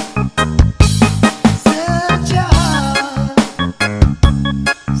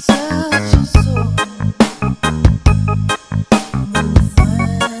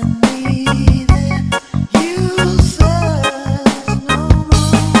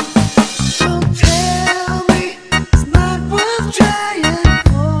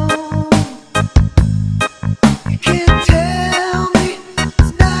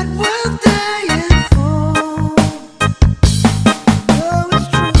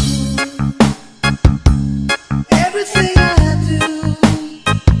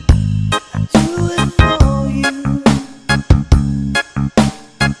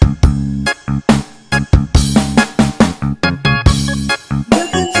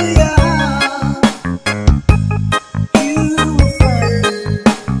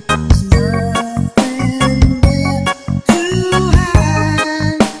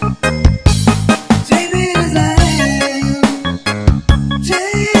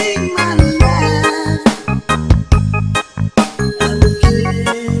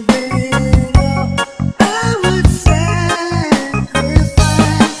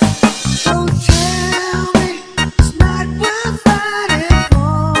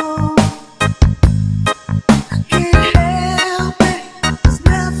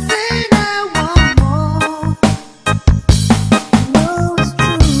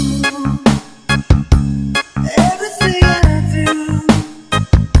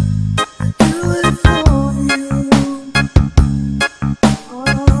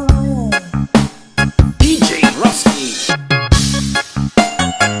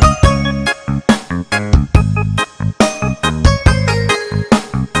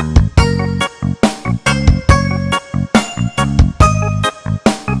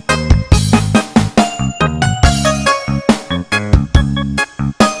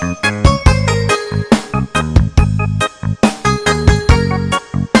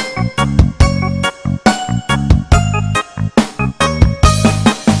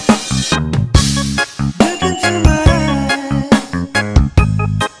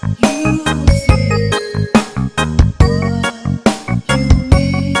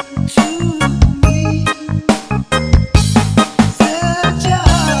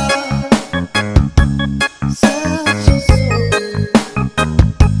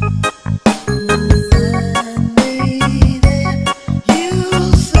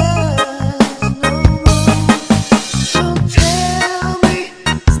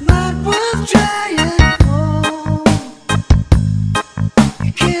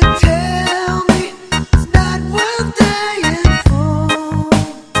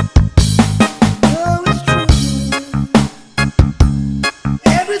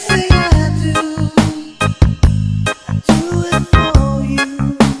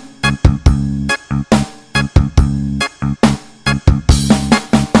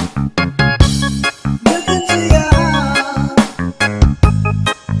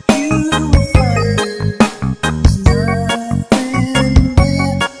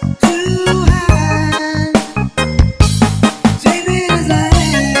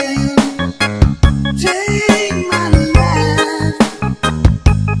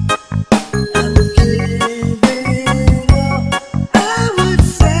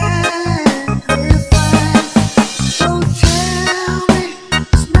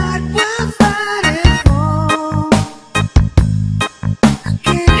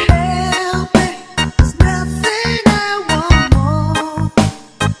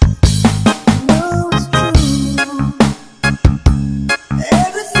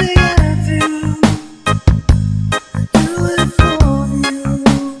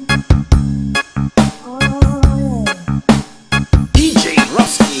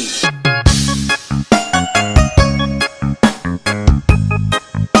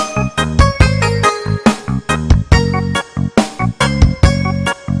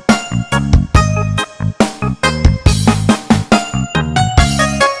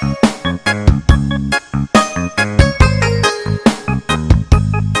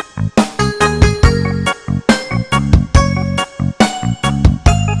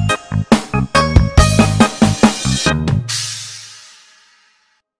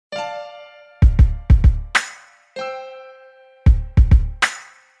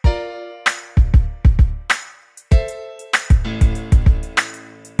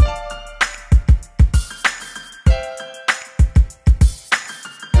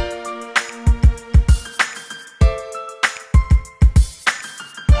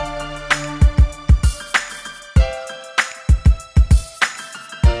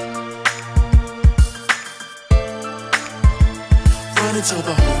 and tell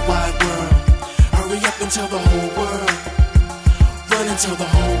the whole wide world. Hurry up and tell the whole world. Run and tell the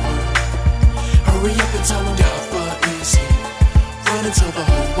whole world. Hurry up and tell them Alpha is here. Run and tell the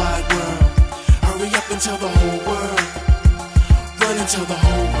whole wide world. Hurry up and tell the whole world. Run and tell the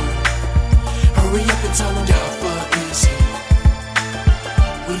whole world. Hurry up and tell them Alpha is here.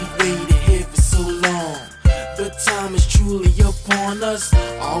 We've waited here for so long. The time is truly upon us.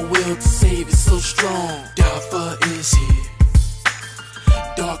 Our will to save is so strong. Alpha is here.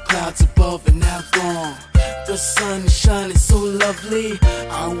 Dark clouds above are now gone. The sun is shining so lovely.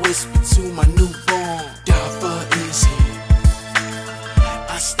 I whisper to my newborn, Alpha is here.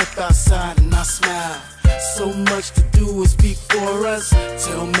 I step outside and I smile. So much to do is before us.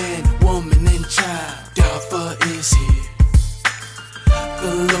 Tell man, woman, and child, Alpha is here.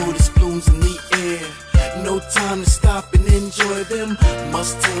 The lotus blooms in the air. No time to stop and enjoy them.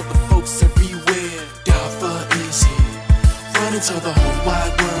 Must tell the folks everywhere, Alpha is here. Run and tell the whole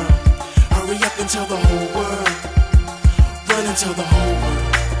wide world. Hurry up and tell the whole world. Run and tell the whole world.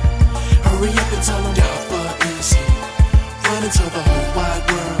 Hurry up and tell them Alpha is here. Run and tell the whole wide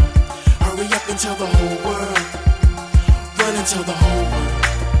world. Hurry up and tell the whole world. Run and tell the whole world.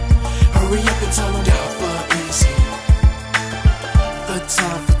 Hurry up and tell them Alpha is here. The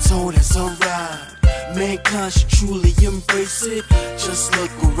time for told has arrived. Mankind should truly embrace it. Just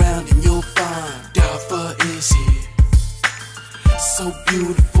look around and you'll find Alpha is here. So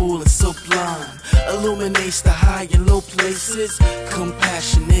beautiful and sublime, illuminates the high and low places.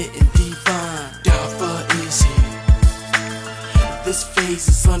 Compassionate and divine, Alpha is here. This phase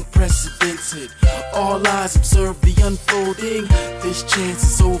is unprecedented. All eyes observe the unfolding. This chance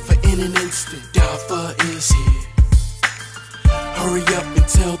is over in an instant, Alpha is here. Hurry up and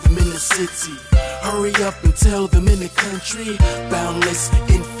tell them in the city. Hurry up and tell them in the country. Boundless,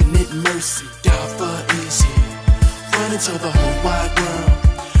 infinite mercy, Alpha is here. Run and tell the whole wide world.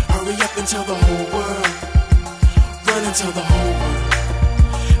 Hurry up and tell the whole world. Run and tell the whole world.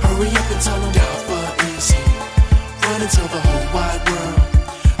 Hurry up and tell them Alpha is here. Run and tell the whole wide world.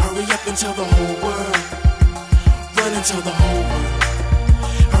 Hurry up and tell the whole world. Run and tell the whole world.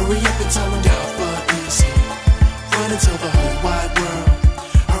 Hurry up and tell them Alpha is here. Run and tell the whole wide world.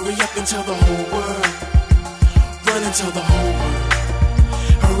 Hurry up and tell the whole world. Run and tell the whole world.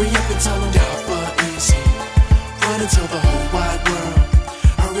 Hurry up and tell them Alpha is here. Run and tell the whole wide world.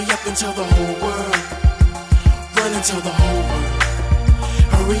 Hurry up and tell the whole world. Run and tell the whole world.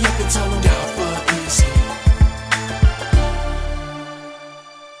 Hurry up and tell them Alpha is here.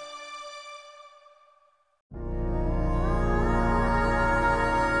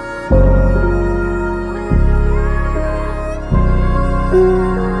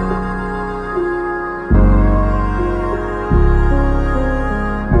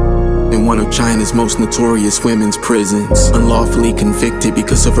 One of China's most notorious women's prisons, unlawfully convicted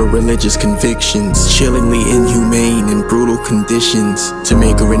because of her religious convictions, chillingly inhumane and brutal conditions. To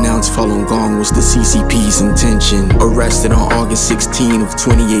make her renounce Falun Gong was the CCP's intention. Arrested on August 16 of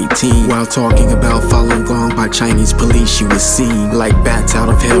 2018 while talking about Falun Gong by Chinese police, she was seen. Like bats out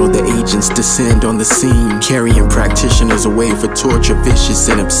of hell, the agents descend on the scene, carrying practitioners away for torture, vicious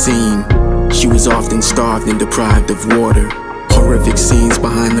and obscene. She was often starved and deprived of water. Horrific scenes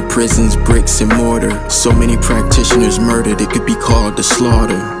behind the prison's bricks and mortar. So many practitioners murdered, it could be called a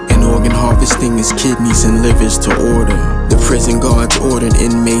slaughter. And organ harvesting is kidneys and livers to order. The prison guards ordered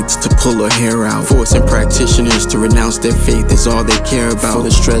inmates to pull her hair out, forcing practitioners to renounce their faith is all they care about. For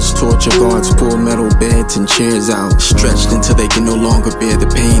the stress, torture guards pull metal beds and chairs out, stretched until they can no longer bear the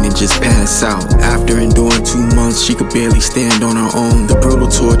pain and just pass out. After enduring 2 months, she could barely stand on her own. The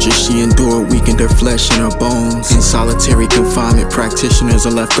brutal torture she endured weakened her flesh and her bones. In solitary confinement, practitioners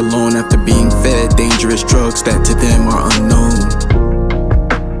are left alone after being fed dangerous drugs that to them are unknown.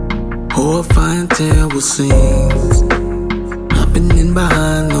 Horrifying terrible scenes happening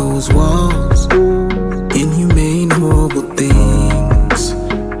behind those walls. Inhumane, horrible things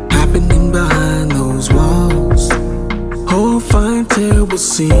happening behind those walls. Horrifying terrible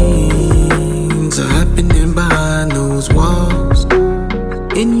scenes are happening behind those walls.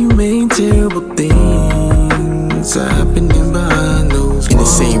 Inhumane, terrible things are happening behind those walls. In the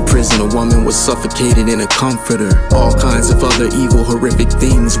same prison, a woman was suffocated in a comforter. All kinds of other evil, horrific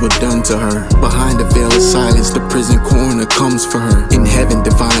things were done to her. Behind a veil of silence, the prison coroner comes for her. In heaven,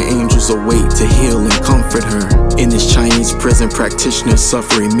 divine angels await to heal and comfort her. In this Chinese prison, practitioners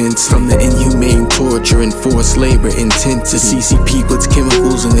suffer immense from the inhumane torture and forced labor intensity. The CCP puts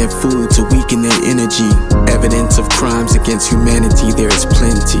chemicals in their food to weaken their energy. Evidence of crimes against humanity, there is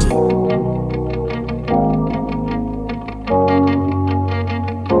plenty.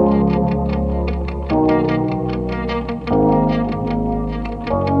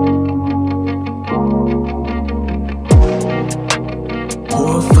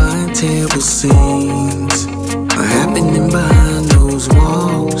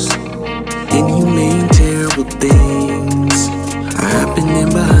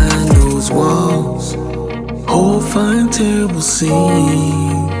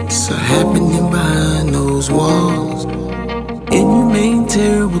 scenes are happening behind those walls. Inhumane,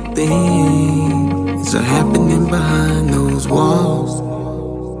 terrible things are happening behind those walls.